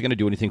 And he wasn't going to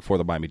do anything for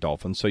the Miami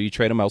Dolphins. So you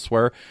trade him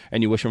elsewhere,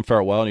 and you wish him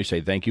farewell, and you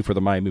say thank you for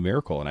the Miami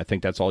Miracle. And I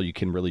think that's all you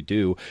can really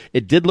do.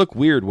 It did look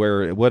weird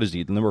where, what is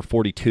he, number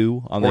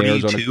 42 on the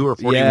Arizona? 42 or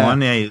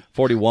 41? Yeah,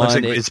 41. Looks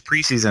like it's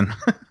preseason.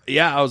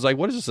 Yeah, I was like,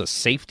 what is this, a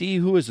safety?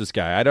 Who is this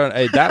guy?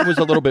 That was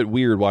a little bit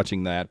weird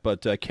watching that.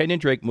 But Kenyon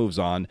Drake moves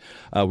on.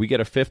 We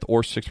get a 5th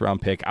or 6th round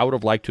pick. I would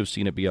have liked to have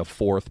seen it be a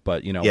 4th,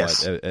 but you know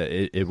yes. what?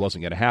 It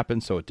wasn't going to happen,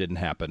 so it didn't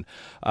happen.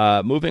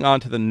 Moving on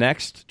to the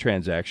next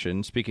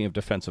transaction, speaking of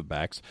defensive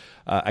backs,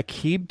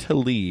 Aqib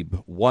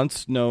Talib,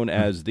 once known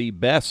as the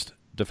best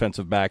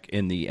defensive back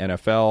in the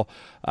NFL,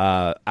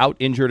 out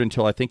injured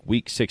until I think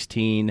week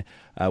 16.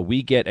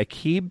 We get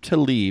Aqib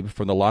Talib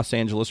from the Los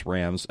Angeles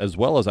Rams, as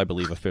well as I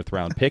believe a 5th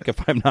round pick,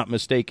 if I'm not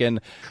mistaken.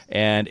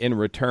 And in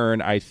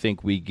return, I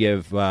think we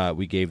gave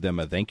them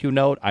a thank you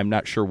note. I'm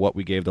not sure what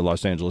we gave the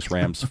Los Angeles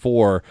Rams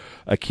for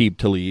Aqib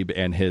Talib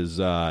and his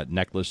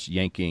necklace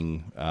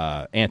yanking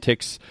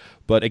antics.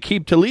 But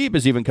Aqib Talib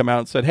has even come out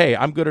and said, hey,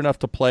 I'm good enough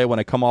to play. When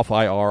I come off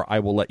IR, I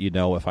will let you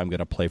know if I'm going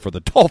to play for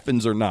the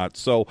Dolphins or not.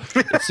 So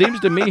it seems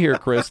to me here,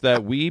 Chris,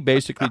 that we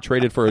basically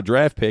traded for a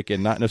draft pick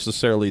and not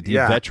necessarily the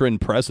veteran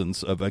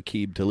presence of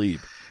Aqib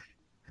Talib.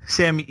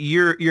 Sam,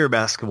 you're a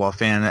basketball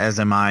fan, as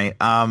am I.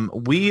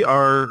 We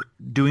are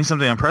doing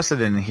something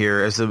unprecedented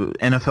here as an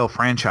NFL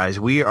franchise.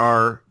 We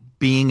are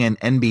being an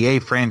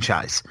NBA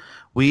franchise.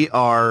 We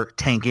are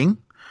tanking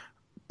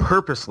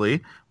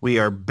purposely. We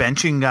are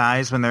benching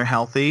guys when they're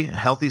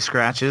healthy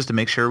scratches to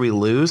make sure we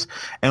lose,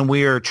 and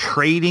we are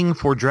trading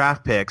for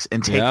draft picks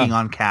and taking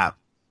on cap.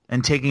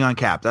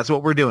 That's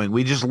what we're doing.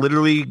 We just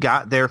literally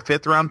got their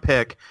 5th round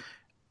pick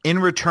in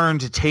return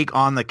to take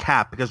on the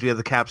cap because we have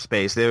the cap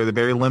space. They're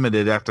very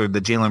limited after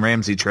the Jalen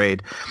Ramsey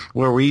trade,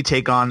 where we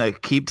take on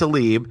Aqib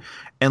Talib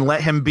and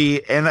let him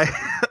be. And I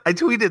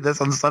tweeted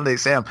this on Sunday,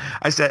 Sam.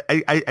 I said,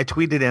 I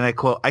tweeted and I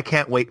quote, I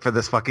can't wait for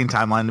this fucking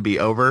timeline to be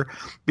over,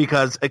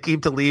 because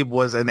Aqib Talib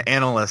was an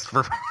analyst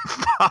for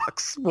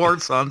Fox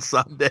Sports on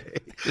Sunday.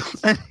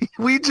 And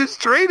we just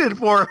traded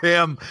for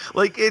him.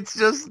 Like, it's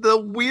just the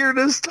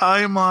weirdest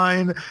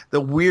timeline,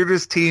 the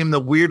weirdest team, the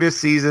weirdest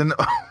season.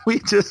 We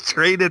just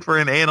traded for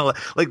an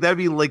analyst. Like, that'd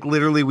be like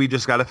literally we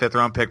just got a 5th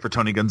round pick for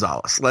Tony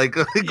Gonzalez. Like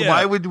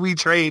why would we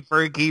trade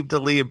for Aqib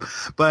Talib?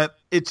 But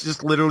it's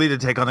just literally to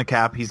take on a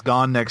cap. He's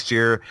gone next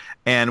year,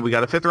 and we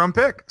got a 5th round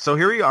pick. So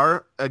here we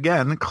are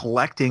again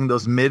collecting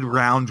those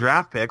mid-round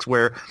draft picks,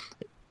 where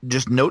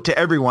just note to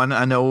everyone,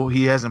 I know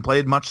he hasn't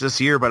played much this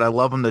year, but I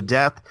love him to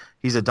death.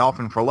 He's a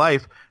Dolphin for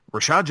life.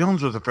 Rashad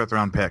Jones was a 5th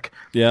round pick.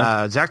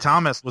 Yeah. Zach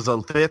Thomas was a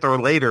 5th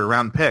or later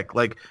round pick.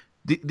 Like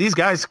these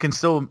guys can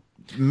still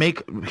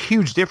make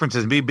huge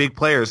differences and be big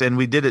players, and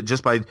we did it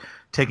just by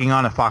taking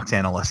on a Fox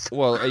analyst.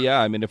 Well,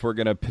 yeah, I mean, if we're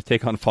going to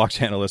take on Fox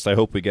analysts, I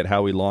hope we get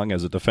Howie Long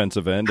as a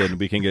defensive end, and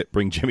we can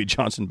bring Jimmy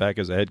Johnson back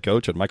as a head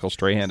coach and Michael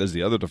Strahan as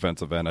the other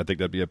defensive end. I think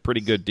that'd be a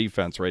pretty good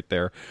defense right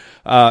there.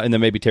 And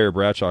then maybe Terry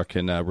Bradshaw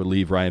can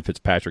relieve Ryan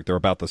Fitzpatrick. They're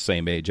about the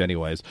same age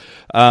anyways.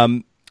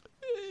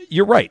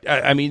 You're right.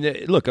 I mean,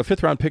 look, a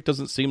 5th round pick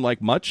doesn't seem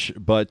like much,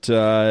 but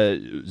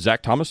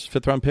Zach Thomas,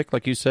 5th round pick,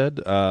 like you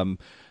said,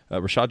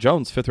 Rashad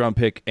Jones, 5th round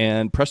pick,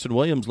 and Preston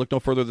Williams, look no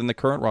further than the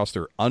current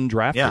roster,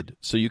 undrafted. Yeah.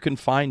 So you can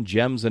find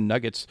gems and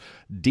nuggets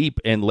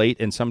deep and late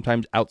and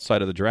sometimes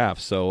outside of the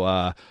draft. So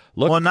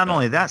look. Well, not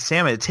only that,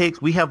 Sam,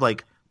 we have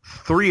like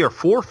 3 or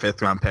 4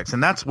 5th round picks,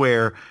 and that's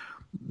where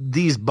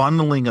these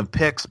bundling of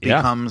picks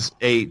becomes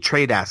a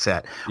trade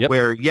asset. Yep.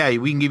 Where,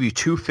 we can give you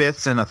 2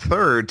 5ths and a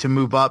 3rd to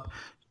move up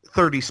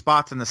 30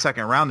 spots in the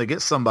 2nd round to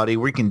get somebody.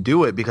 We can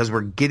do it because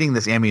we're getting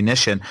this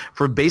ammunition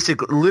for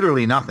basically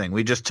literally nothing.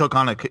 We just took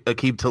on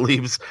Aqib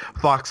Talib's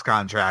Fox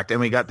contract,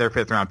 and we got their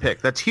 5th round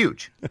pick. That's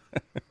huge.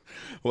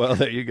 Well,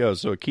 there you go.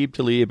 So Aqib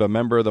Talib, a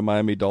member of the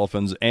Miami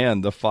Dolphins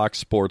and the Fox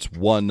Sports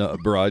 1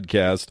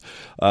 broadcast.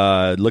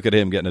 Look at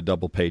him getting a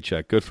double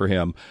paycheck. Good for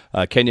him.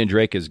 Kenyon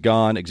Drake is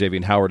gone.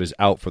 Xavier Howard is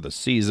out for the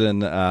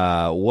season.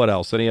 What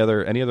else? Any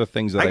other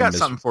things that I got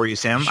something for you,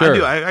 Sam. Sure. I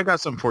do. I got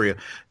something for you.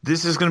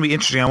 This is going to be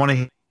interesting. I want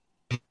to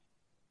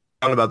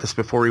thought about this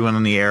before we went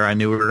on the air. I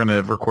knew we were going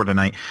to record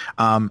tonight.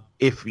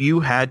 If you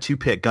had to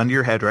pick, gun to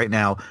your head right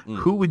now,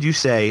 who would you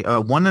say,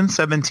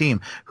 1-7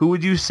 team, who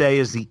would you say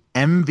is the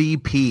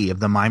MVP of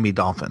the Miami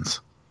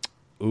Dolphins?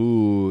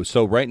 Ooh,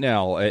 so right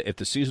now, if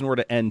the season were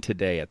to end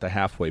today at the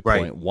halfway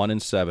point,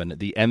 1-7,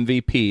 the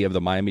MVP of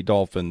the Miami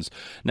Dolphins.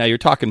 Now, you're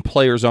talking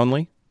players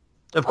only?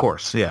 Of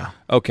course, yeah.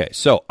 Okay,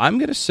 so I'm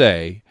going to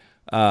say...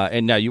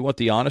 and now, you want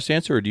the honest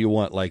answer, or do you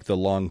want like the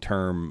long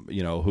term?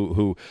 You know,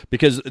 who?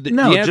 Because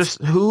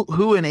just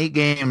who in 8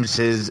 games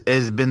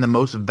has been the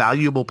most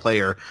valuable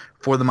player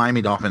for the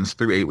Miami Dolphins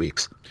through 8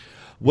 weeks.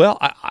 Well,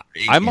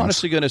 I'm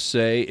honestly going to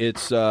say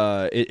it's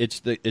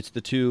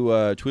the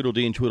two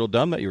Tweedledee and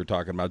Tweedledum that you were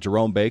talking about,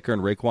 Jerome Baker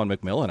and Raekwon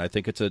McMillan. I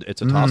think it's a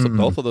toss-up.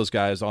 Both of those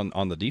guys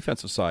on the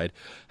defensive side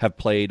have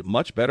played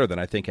much better than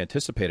I think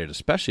anticipated,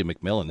 especially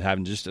McMillan,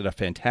 having just a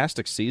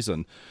fantastic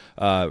season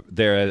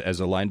there as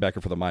a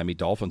linebacker for the Miami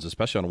Dolphins,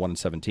 especially on a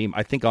 1-7 team.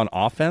 I think on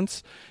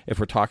offense, if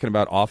we're talking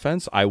about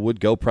offense, I would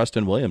go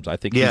Preston Williams. I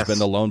think he's been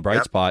the lone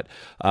bright spot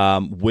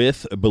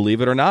with,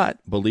 believe it or not,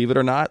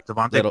 Devontae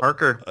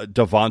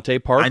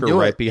Parker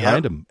right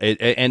behind him,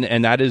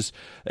 and that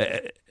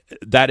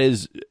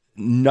is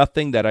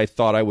nothing that I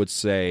thought I would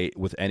say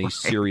with any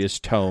serious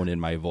tone in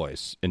my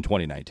voice in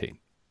 2019.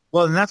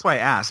 Well, and that's why I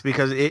asked,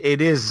 because it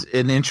is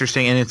an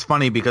interesting, and it's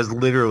funny because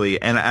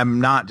literally, and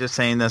I'm not just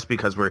saying this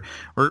because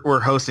we're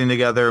hosting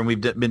together and we've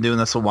been doing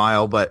this a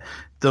while, but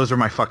those are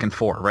my fucking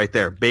four right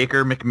there: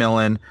 Baker,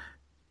 McMillan,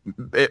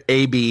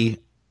 AB,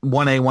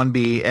 1A,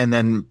 1B, and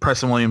then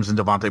Preston Williams and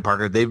Devontae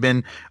Parker. They've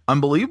been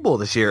unbelievable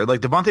this year.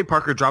 Like, Devontae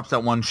Parker drops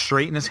that one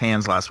straight in his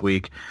hands last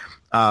week,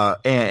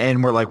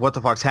 and we're like, what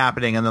the fuck's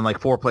happening? And then, like,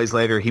 4 plays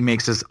later, he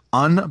makes this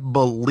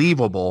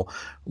unbelievable,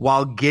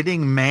 while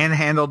getting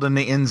manhandled in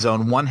the end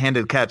zone,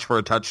 one-handed catch for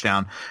a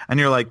touchdown. And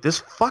you're like,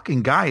 this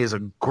fucking guy is a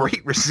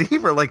great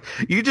receiver. Like,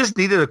 you just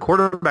needed a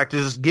quarterback to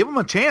just give him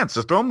a chance.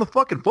 Just throw him the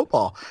fucking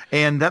football.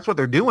 And that's what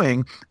they're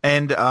doing.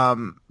 And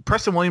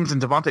Preston Williams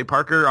and Devontae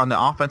Parker on the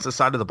offensive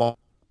side of the ball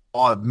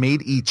have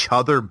made each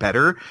other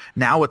better.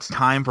 Now it's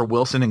time for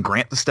Wilson and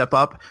Grant to step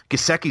up.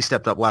 Gesicki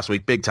stepped up last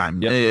week big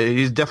time. Yep.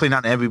 He's definitely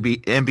not an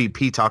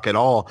MVP talk at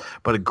all,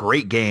 but a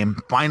great game.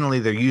 Finally,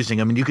 they're using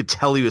him, and you could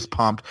tell he was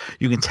pumped.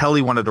 You can tell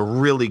he wanted to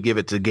really give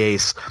it to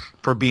Gase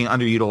for being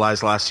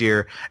underutilized last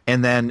year.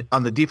 And then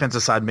on the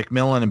defensive side,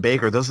 McMillan and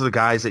Baker, those are the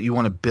guys that you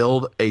want to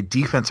build a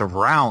defense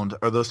around,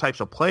 or those types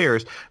of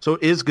players. So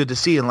it is good to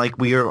see. And like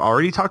we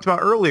already talked about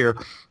earlier,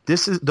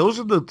 those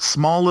are the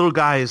small little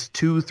guys,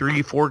 2,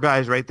 3, 4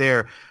 guys right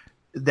there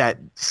that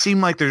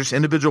seem like they're just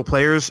individual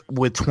players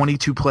with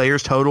 22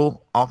 players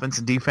total, offense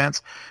and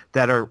defense,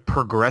 that are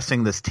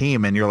progressing this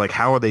team. And you're like,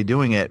 how are they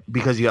doing it?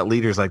 Because you got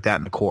leaders like that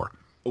in the core.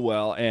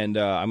 Well, and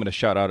I'm going to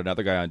shout out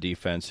another guy on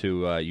defense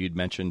who you'd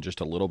mentioned just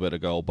a little bit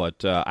ago,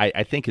 but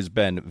I think has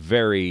been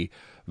very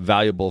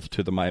valuable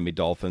to the Miami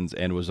Dolphins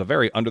and was a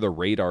very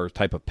under-the-radar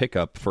type of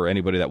pickup for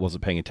anybody that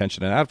wasn't paying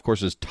attention. And that, of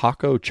course, is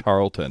Taco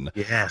Charlton,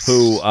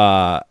 who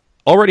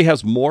already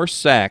has more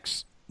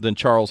sacks than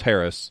Charles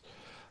Harris.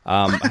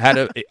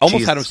 Had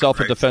himself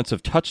a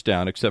defensive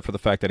touchdown, except for the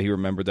fact that he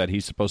remembered that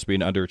he's supposed to be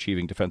an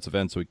underachieving defensive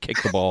end, so he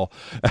kicked the ball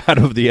out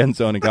of the end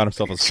zone and got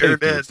himself a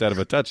safety instead of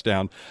a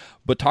touchdown.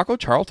 But Taco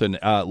Charlton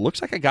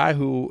looks like a guy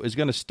who is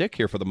going to stick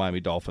here for the Miami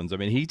Dolphins. I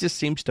mean, he just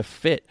seems to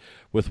fit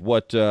with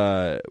what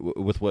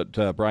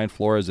Brian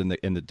Flores and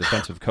the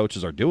defensive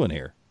coaches are doing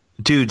here.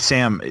 Dude,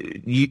 Sam,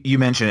 you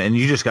mentioned it, and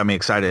you just got me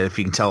excited. If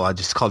you can tell, I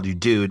just called you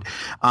dude.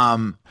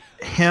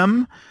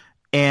 Him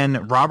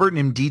and Robert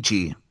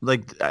Nkemdiche,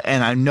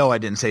 and I know I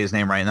didn't say his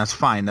name right, and that's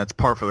fine. That's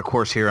par for the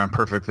course here on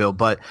Perfectville.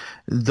 But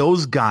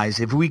those guys,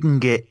 if we can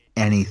get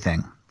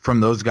anything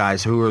from those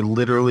guys who are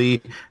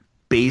literally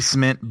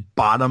basement,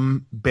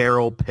 bottom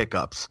barrel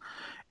pickups,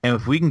 and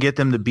if we can get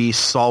them to be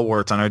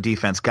stalwarts on our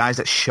defense, guys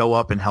that show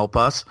up and help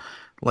us,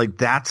 like,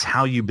 that's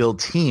how you build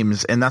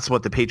teams, and that's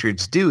what the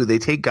Patriots do. They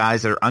take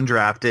guys that are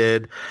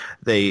undrafted,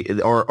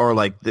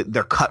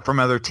 they're cut from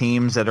other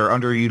teams that are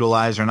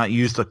underutilized or not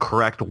used the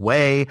correct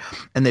way,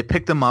 and they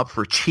pick them up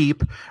for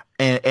cheap,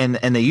 and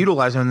they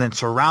utilize them and then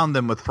surround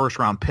them with first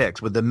round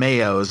picks, with the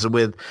Mayos,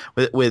 with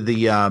the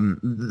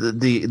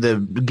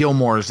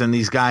Gilmores, and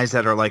these guys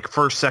that are like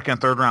first, second,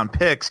 third round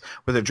picks,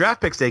 with the draft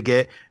picks they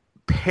get,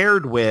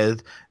 paired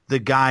with the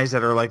guys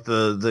that are like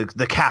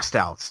the cast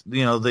outs,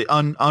 the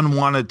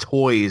unwanted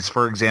toys,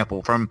 for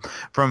example, from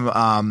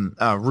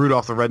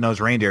Rudolph the Red-Nosed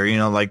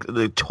Reindeer, like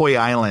the Toy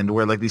Island,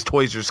 where like these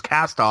toys are just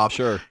cast off.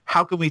 Sure.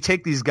 How can we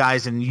take these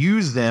guys and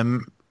use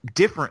them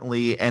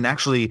differently and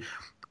actually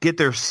get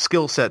their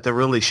skill set to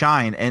really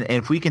shine? And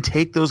if we can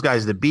take those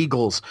guys, the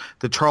Beagles,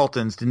 the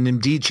Charltons, the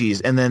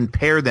Nkemdiches, and then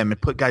pair them and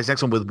put guys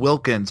next to them with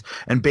Wilkins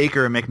and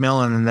Baker and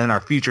McMillan, and then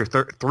our future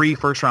 3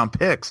 first-round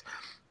picks,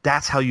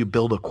 that's how you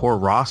build a core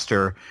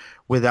roster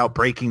without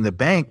breaking the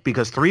bank,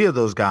 because 3 of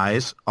those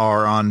guys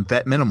are on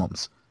vet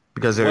minimums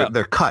because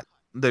they're cut.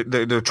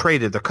 They're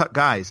traded. They're cut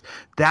guys.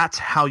 That's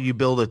how you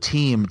build a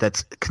team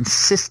that's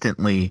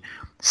consistently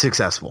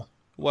successful.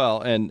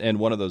 Well, and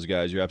one of those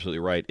guys, you're absolutely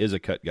right, is a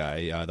cut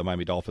guy. The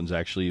Miami Dolphins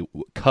actually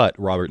cut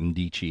Robert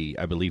Nkemdiche,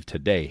 I believe,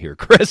 today here,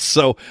 Chris.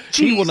 So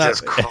he will not.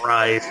 Jesus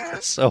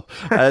Christ! So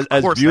as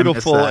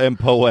beautiful and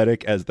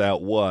poetic as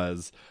that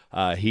was,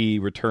 he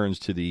returns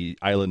to the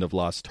island of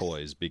lost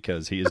toys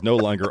because he is no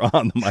longer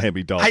on the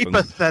Miami Dolphins.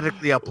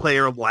 Hypothetically, a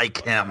player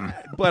like him.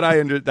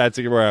 But that's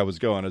where I was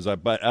going.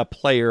 But a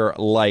player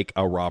like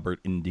a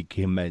Robert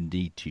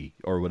Indicamandici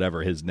or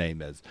whatever his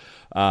name is.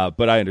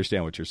 But I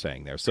understand what you're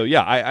saying there. So,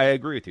 yeah, I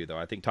agree with you, though.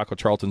 I think Taco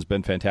Charlton's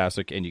been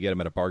fantastic, and you get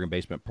him at a bargain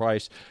basement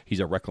price. He's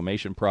a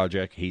reclamation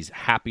project. He's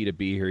happy to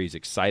be here. He's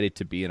excited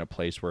to be in a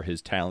place where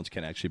his talents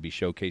can actually be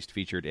showcased,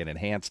 featured, and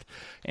enhanced.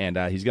 And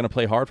he's going to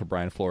play hard for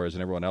Brian Flores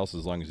and everyone else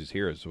as long as he's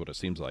here, is what it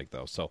seems like,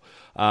 though. So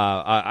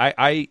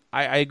I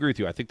agree with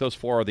you. I think those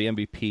 4 are the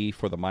MVP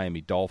for the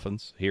Miami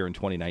Dolphins here in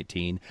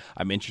 2019.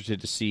 I'm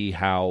interested to see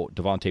how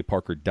Devontae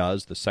Parker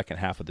does the second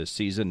half of this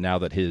season now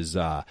that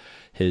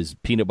his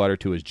peanut butter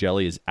to his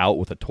jelly is out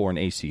with a torn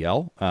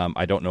ACL.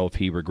 I don't know if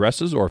he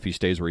regresses or if he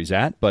stays where he's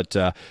at, but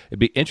it'd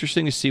be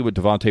interesting to see what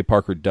Devontae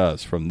Parker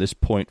does from this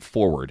point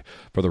forward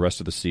for the rest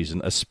of the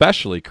season,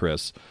 especially,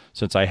 Chris,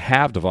 since I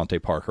have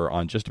Devontae Parker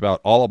on just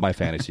about all of my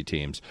fantasy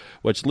teams,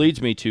 which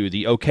leads me to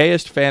the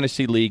okayest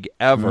fantasy league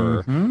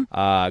ever.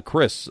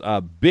 Chris,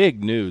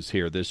 big news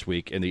here this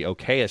week in the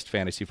okayest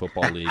fantasy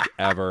football league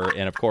ever,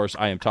 and of course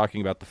I am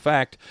talking about the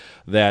fact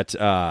that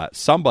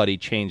somebody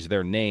changed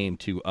their name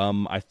to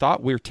I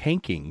Thought We're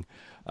Tanking,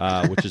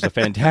 which is a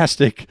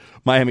fantastic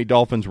Miami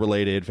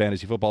Dolphins-related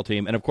fantasy football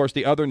team. And, of course,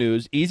 the other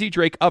news, Easy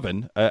Drake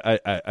Oven,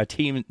 a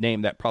team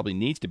name that probably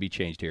needs to be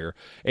changed here,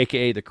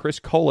 a.k.a. the Chris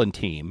Colin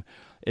team,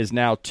 is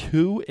now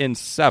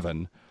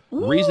 2-7.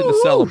 Reason to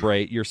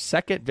celebrate your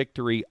second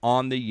victory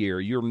on the year.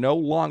 You're no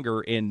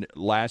longer in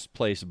last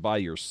place by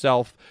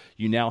yourself.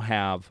 You now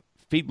have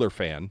Fiedler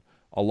Fan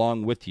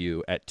along with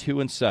you at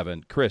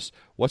 2-7. Chris,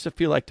 what's it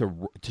feel like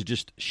to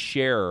just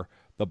share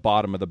the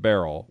bottom of the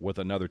barrel with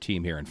another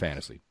team here in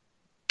fantasy?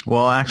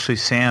 Well, actually,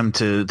 Sam,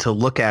 to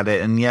look at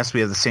it, and yes, we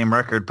have the same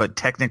record, but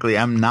technically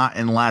I'm not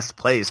in last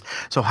place.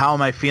 So how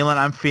am I feeling?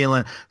 I'm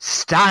feeling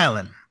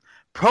styling,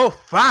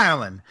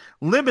 profiling,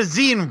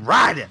 limousine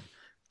riding,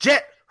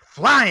 jet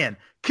flying,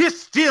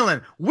 kiss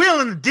stealing,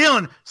 wheeling and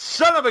dealing,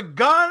 son of a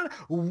gun.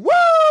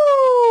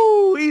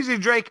 Woo! Easy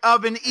Drake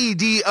Oven,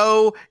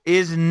 EDO,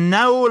 is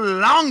no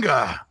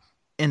longer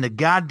in the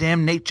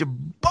goddamn Nature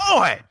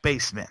Boy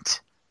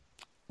basement.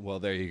 Well,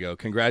 there you go.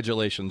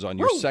 Congratulations on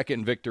your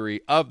second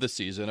victory of the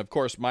season. Of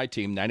course, my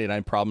team,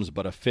 99 Problems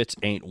But a Fitz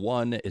Ain't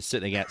One, is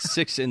sitting at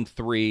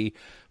 6-3.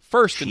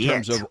 First in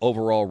terms of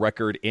overall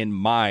record in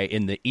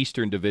the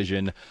Eastern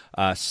Division,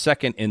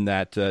 second in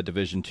that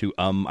division to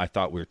I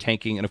Thought We Were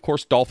Tanking, and of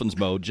course Dolphins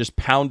mode, just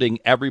pounding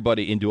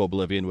everybody into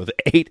oblivion with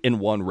an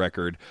 8-1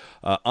 record,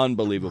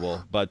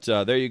 unbelievable. But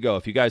there you go.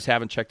 If you guys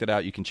haven't checked it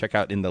out, you can check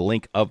out in the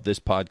link of this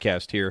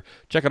podcast here.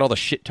 Check out all the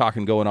shit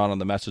talking going on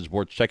the message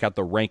board. Check out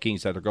the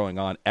rankings that are going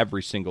on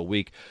every single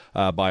week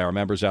by our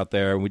members out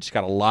there. We just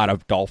got a lot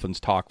of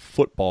Dolphins talk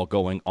football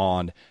going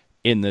on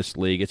in this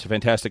league. It's a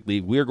fantastic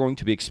league. We're going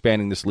to be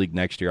expanding this league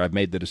next year. I've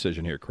made the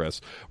decision here, Chris.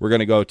 We're going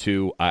to go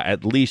to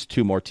at least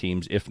 2 more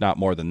teams, if not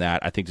more than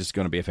that. I think this is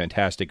going to be a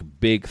fantastic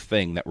big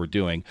thing that we're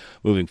doing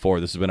moving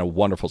forward. This has been a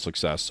wonderful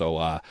success.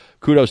 So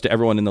kudos to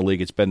everyone in the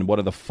league. It's been one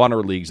of the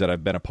funner leagues that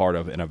I've been a part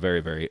of in a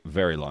very, very,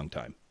 very long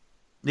time.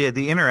 Yeah,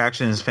 the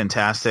interaction is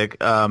fantastic.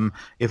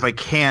 If I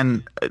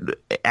can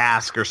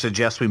ask or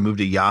suggest we move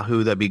to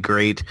Yahoo, that'd be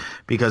great,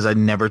 because I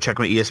never check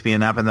my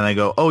ESPN app, and then I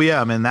go, oh, yeah,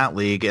 I'm in that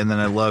league, and then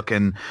I look,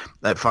 and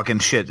that fucking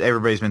shit,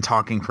 everybody's been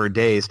talking for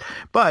days.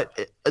 But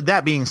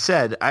that being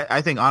said,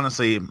 I think,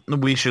 honestly,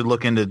 we should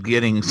look into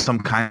getting some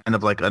kind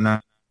of like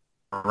a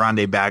Ronde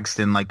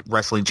Bagston like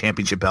wrestling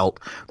championship belt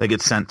that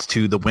gets sent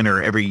to the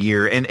winner every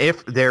year. And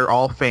if they're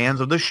all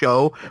fans of the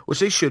show, which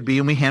they should be,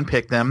 and we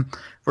handpick them,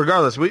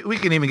 regardless, we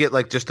can even get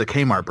like just the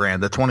Kmart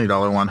brand, the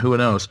 $20 one, who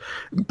knows,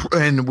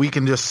 and we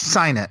can just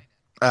sign it,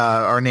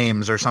 our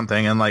names or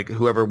something, and like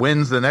whoever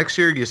wins the next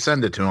year, you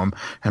send it to them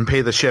and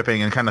pay the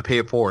shipping and kind of pay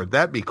it forward.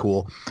 That'd be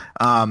cool.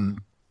 Kind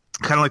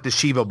of like the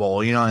Shiva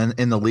Bowl, you know,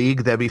 in the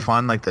league. That'd be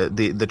fun, like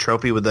the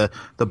trophy with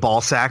the ball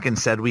sack.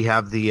 Instead, we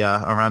have the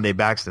Ronde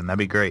Bagston. That'd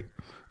be great.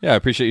 Yeah, I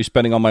appreciate you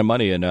spending all my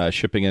money and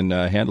shipping and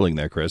handling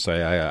there, Chris.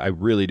 I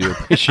really do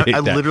appreciate that. I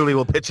literally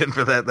will pitch in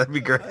for that. That'd be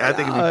great. I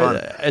think it'd be fun.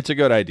 It's a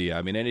good idea.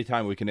 I mean,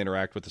 anytime we can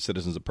interact with the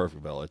citizens of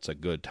Perfectville, it's a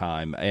good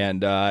time.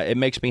 And it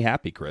makes me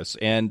happy, Chris.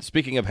 And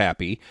speaking of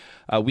happy,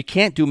 we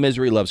can't do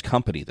Misery Loves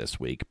Company this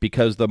week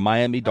because the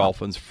Miami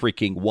Dolphins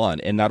freaking won.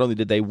 And not only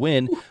did they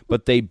win,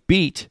 but they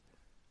beat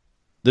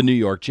the New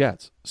York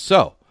Jets.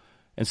 So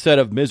instead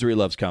of Misery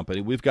Loves Company,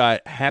 we've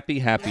got Happy,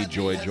 Happy,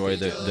 Joy, Joy.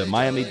 The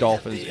Miami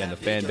Dolphins and the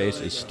fan base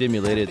is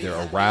stimulated.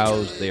 They're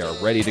aroused. They are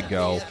ready to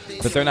go.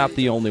 But they're not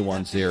the only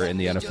ones here in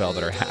the NFL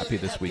that are happy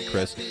this week,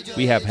 Chris.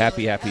 We have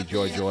Happy, Happy,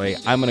 Joy, Joy.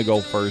 I'm going to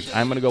go first.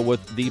 I'm going to go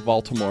with the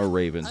Baltimore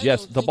Ravens.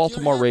 Yes, the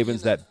Baltimore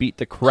Ravens that beat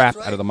the crap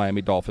out of the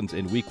Miami Dolphins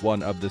in week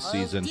 1 of this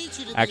season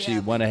actually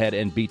went ahead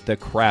and beat the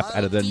crap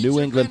out of the New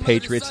England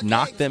Patriots,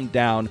 knocked them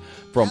down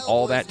from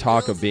all that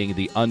talk of being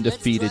the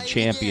undefeated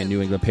champion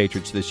New England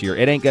Patriots this year.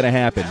 It ain't going to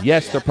happen. happen.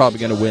 Yes, they're probably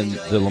going to win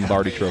the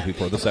Lombardi Trophy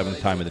for the 7th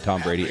time in the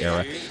Tom Brady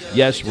era.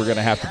 Yes, we're going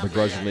to have to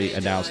begrudgingly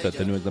announce that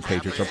the New England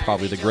Patriots are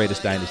probably the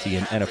greatest dynasty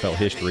in NFL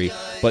history.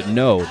 But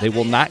no, they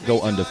will not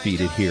go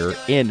undefeated here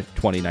in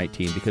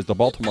 2019 because the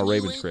Baltimore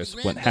Ravens, Chris,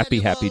 went happy,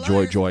 happy,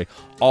 joy, joy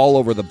all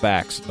over the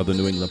backs of the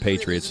New England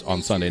Patriots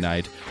on Sunday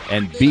night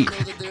and beat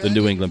the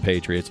New England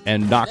Patriots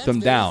and knocked them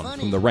down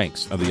from the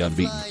ranks of the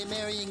unbeaten.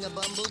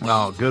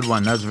 Oh, good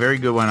one. That's a very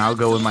good one. I'll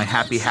go with my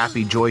happy,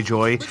 happy, joy,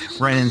 joy,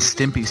 Ren and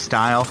Stimpy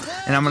style.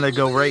 And I'm going to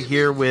go right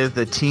here with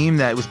a team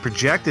that was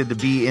projected to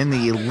be in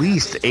the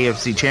least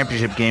AFC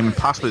Championship game and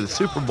possibly the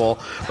Super Bowl.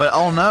 But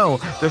oh no,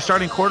 their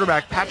starting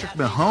quarterback, Patrick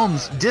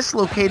Mahomes,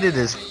 dislocated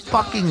his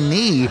fucking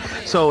knee.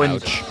 So in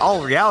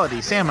all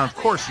reality, Sam, of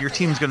course, your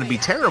team's going to be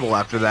terrible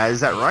after that. Is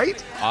that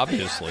right?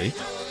 Obviously.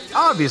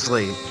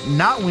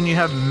 Not when you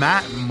have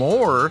Matt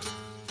Moore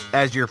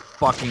as your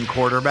fucking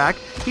quarterback.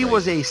 He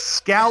was a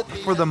scout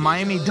for the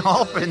Miami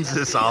Dolphins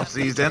this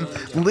offseason,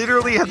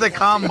 literally at the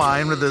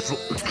combine with this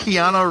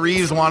Keanu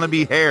Reeves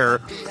wannabe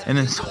hair and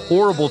his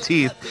horrible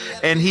teeth,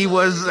 and he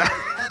was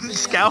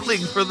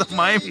scouting for the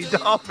Miami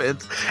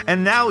Dolphins,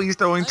 and now he's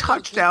throwing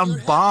touchdown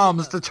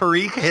bombs to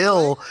Tyreek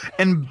Hill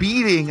and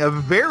beating a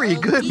very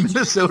good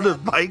Minnesota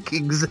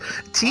Vikings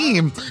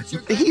team.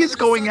 He is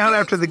going out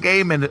after the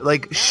game and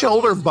like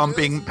shoulder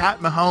bumping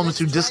Pat Mahomes,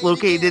 who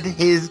dislocated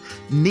his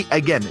knee.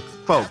 Again,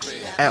 folks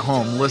at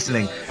home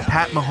listening,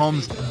 Pat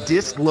Mahomes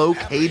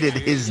dislocated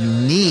his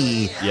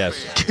knee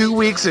 2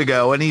 weeks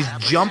ago, and he's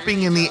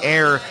jumping in the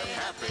air,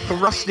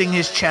 thrusting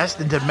his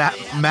chest into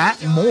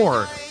Matt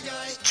Moore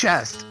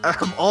chest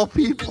of all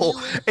people.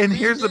 And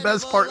here's the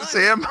best part,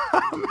 Sam.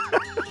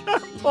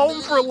 I'm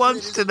home for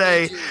lunch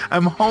today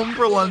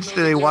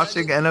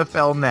watching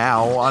NFL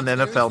Now on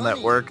NFL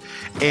Network,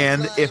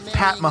 and if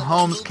Pat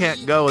Mahomes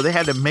can't go, they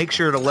had to make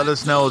sure to let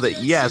us know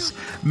that yes,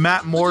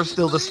 Matt Moore's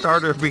still the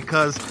starter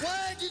because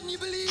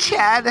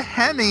Chad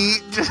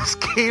Henne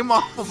just came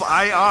off of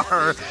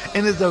IR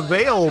and is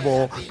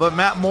available, but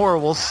Matt Moore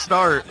will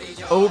start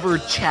over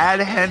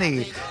Chad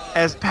Henne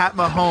as Pat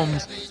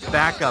Mahomes'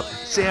 backup.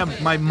 Sam,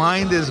 my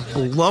mind is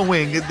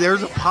blowing.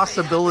 There's a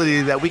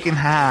possibility that we can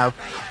have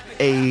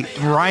a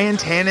Ryan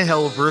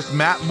Tannehill versus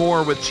Matt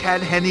Moore with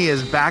Chad Henne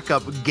as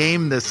backup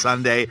game this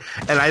Sunday,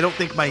 and I don't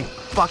think my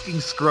fucking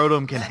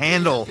scrotum can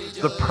handle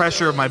the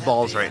pressure of my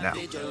balls right now.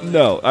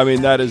 No, I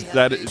mean that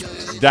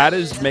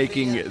is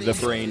making the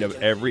brain of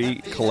every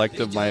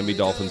collective Miami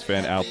Dolphins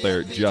fan out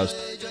there just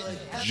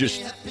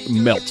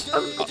melt,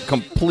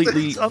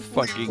 completely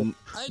fucking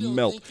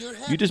melt.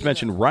 You just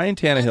mentioned Ryan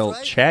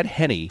Tannehill, Chad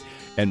Henne,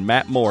 and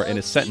Matt Moore in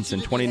a sentence in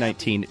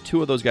 2019.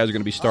 Two of those guys are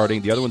going to be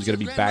starting. The other one's going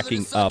to be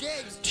backing up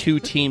two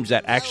teams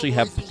that actually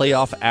have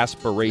playoff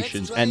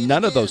aspirations, and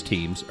none of those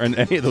teams or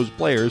any of those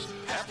players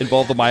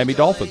involve the Miami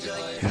Dolphins.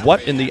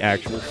 What in the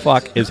actual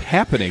fuck is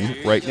happening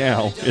right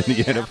now in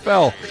the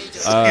NFL?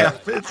 It's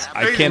crazy.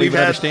 I can't even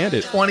understand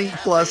it.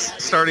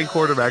 20-plus starting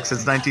quarterbacks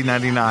since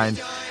 1999.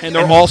 And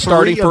they're all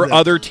starting for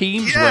other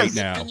teams right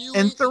now.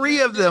 And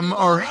three of them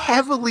are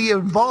heavily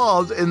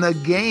involved in the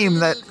game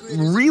that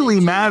really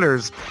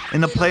matters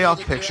in the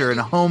playoff picture and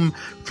a home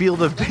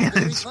field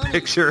advantage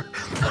picture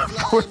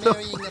for the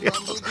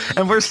playoffs.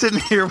 And we're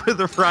sitting here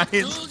with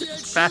Ryan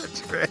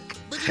Fitzpatrick,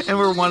 and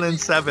we're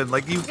 1-7.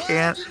 Like, you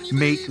can't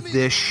make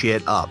this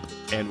shit up.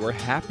 And we're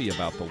happy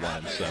about the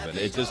 1-7.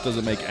 It just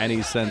doesn't make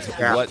any sense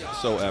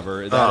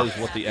whatsoever. That is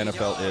what the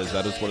NFL is.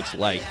 That is what it's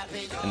like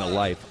in the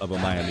life of a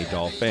Miami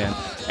Dolphin fan.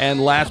 And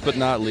last but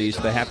not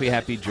least, the happy,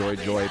 happy, joy,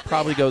 joy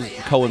probably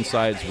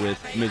coincides with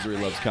misery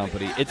loves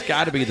company. It's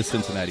got to be the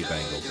Cincinnati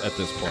Bengals at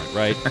this point,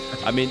 right?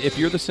 I mean, if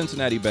you're the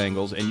Cincinnati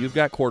Bengals and you've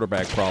got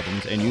quarterback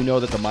problems and you know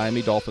that the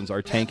Miami Dolphins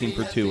are tanking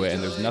for Tua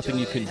and there's nothing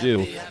you can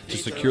do to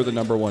secure the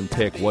number one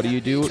pick, what do?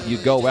 You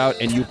go out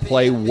and you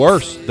play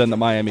worse than the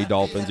Miami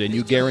Dolphins and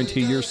you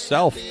guarantee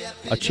yourself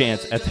a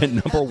chance at the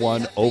number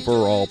one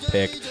overall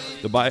pick.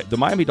 The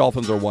Miami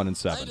Dolphins are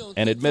 1-7,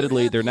 and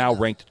admittedly, they're now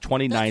ranked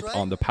 29th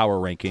on the power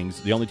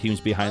rankings. The only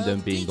teams behind them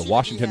being the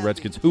Washington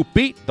Redskins, who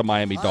beat the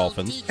Miami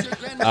Dolphins,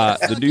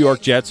 the New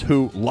York Jets,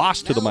 who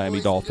lost to the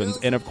Miami Dolphins,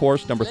 and of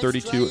course, number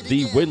 32,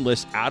 the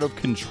winless, out of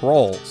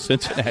control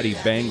Cincinnati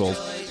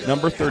Bengals.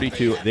 Number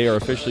 32, they are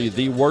officially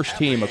the worst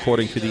team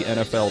according to the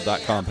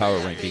NFL.com power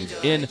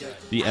rankings in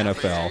the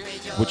NFL,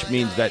 which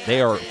means that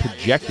they are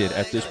projected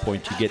at this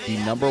point to get the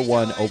number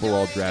one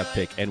overall draft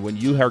pick. And when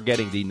you are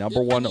getting the number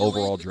one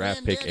overall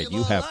draft pick and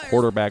you have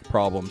quarterback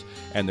problems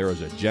and there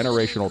is a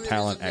generational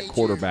talent at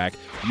quarterback,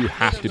 you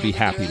have to be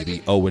happy to be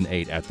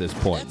 0-8 at this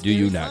point. Do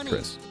you not,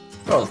 Chris?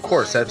 Oh, of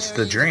course. That's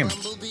the dream.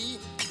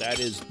 That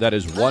is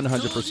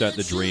 100%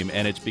 the dream,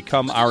 and it's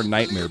become our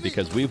nightmare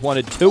because we've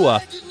wanted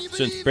Tua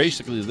since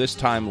basically this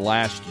time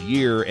last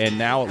year, and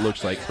now it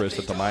looks like, Chris,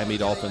 that the Miami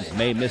Dolphins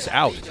may miss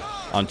out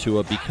on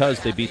Tua because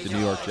they beat the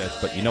New York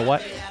Jets. But you know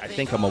what? I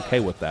think I'm okay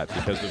with that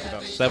because there's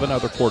about 7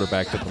 other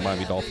quarterbacks that the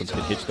Miami Dolphins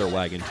can hitch their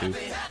wagon to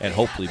and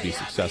hopefully be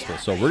successful.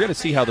 So we're going to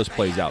see how this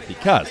plays out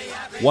because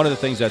one of the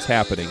things that's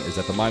happening is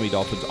that the Miami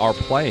Dolphins are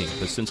playing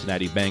the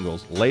Cincinnati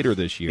Bengals later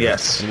this year.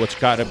 Yes. And what's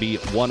got to be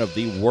one of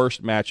the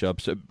worst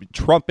matchups,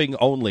 trump trumping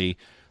only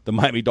the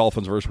Miami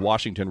Dolphins versus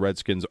Washington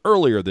Redskins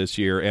earlier this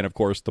year, and of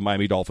course the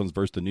Miami Dolphins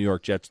versus the New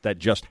York Jets that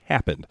just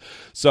happened.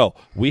 So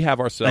we have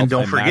ourselves. And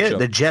don't forget,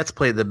 the Jets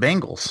played the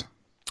Bengals.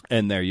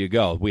 And there you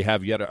go. We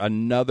have yet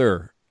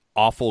another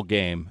awful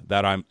game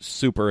that I'm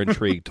super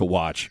intrigued to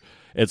watch.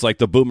 It's like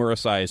the Boomer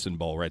Esiason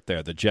Bowl right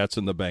there, the Jets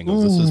and the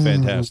Bengals. This is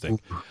fantastic.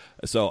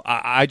 So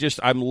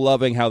I'm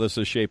loving how this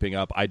is shaping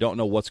up. I don't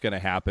know what's going to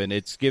happen.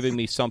 It's giving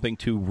me something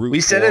to root for.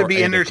 We said it would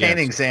be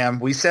entertaining, Sam.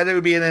 We said it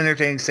would be an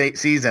entertaining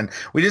season.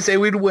 We didn't say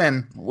we'd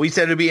win. We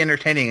said it would be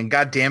entertaining, and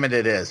God damn it,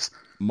 it is.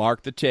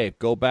 Mark the tape.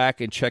 Go back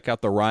and check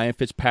out the Ryan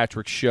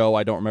Fitzpatrick show.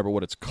 I don't remember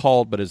what it's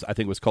called, but I think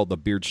it was called the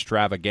Beard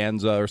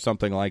Stravaganza or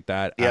something like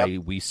that.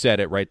 Yep. We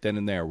said it right then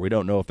and there. We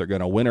don't know if they're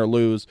going to win or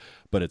lose,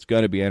 but it's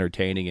going to be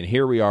entertaining. And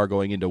here we are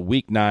going into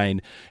week 9,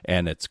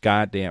 and it's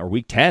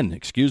week 10,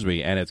 excuse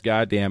me, and it's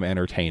goddamn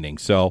entertaining.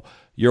 So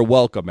you're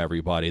welcome,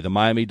 everybody. The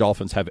Miami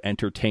Dolphins have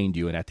entertained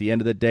you, and at the end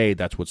of the day,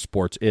 that's what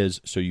sports is,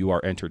 so you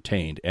are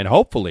entertained. And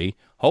hopefully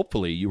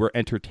you were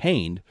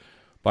entertained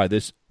by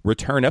this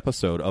return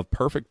episode of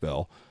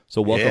Perfectville.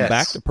 So welcome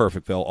back to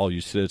Perfectville, all you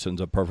citizens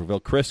of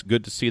Perfectville. Chris,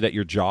 good to see that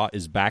your jaw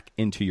is back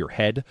into your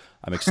head.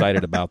 I'm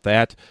excited about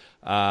that.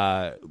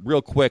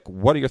 Real quick,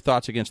 what are your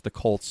thoughts against the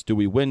Colts? Do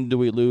we win? Do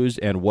we lose?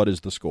 And what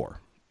is the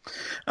score?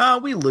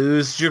 We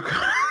lose.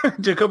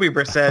 Jacoby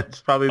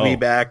Brissett probably be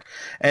back,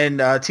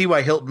 and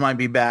T.Y. Hilton might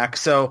be back.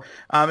 So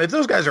if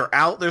those guys are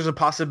out, there's a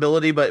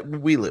possibility, but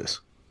we lose.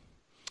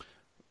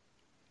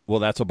 Well,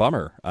 that's a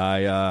bummer.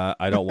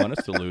 I don't want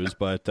us to lose,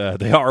 but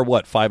they are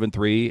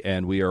 5-3,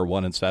 and we are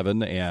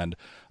 1-7, and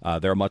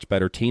they're a much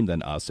better team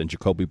than us. And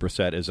Jacoby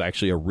Brissett is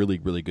actually a really,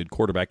 really good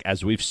quarterback,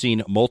 as we've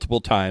seen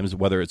multiple times,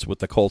 whether it's with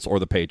the Colts or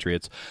the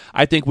Patriots.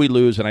 I think we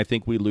lose, and I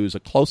think we lose a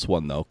close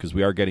one though, because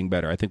we are getting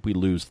better. I think we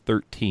lose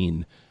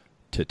 13-10.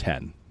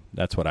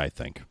 That's what I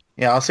think.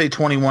 Yeah, I'll say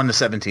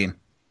 21-17.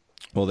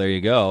 Well, there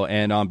you go.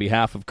 And on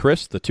behalf of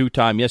Chris, the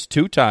two-time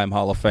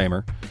Hall of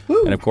Famer,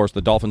 and of course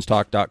the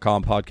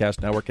DolphinsTalk.com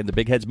podcast network and the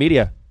Big Heads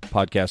Media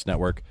podcast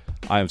network,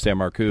 I am Sam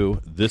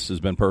Marcoux. This has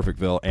been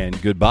Perfectville, and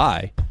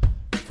goodbye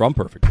from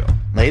Perfectville.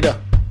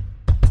 Later.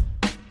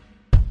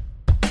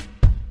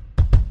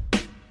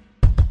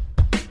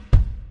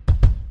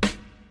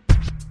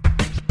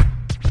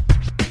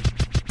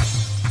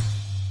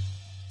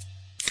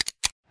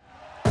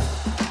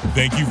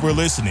 Thank you for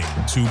listening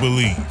to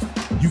Believe.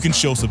 You can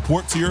show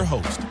support to your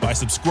host by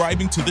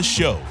subscribing to the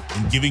show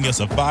and giving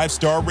us a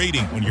 5-star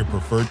rating on your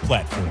preferred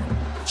platform.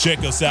 Check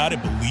us out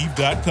at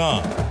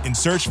Believe.com and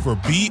search for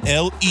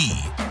BLEAV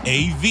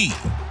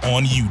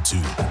on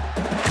YouTube.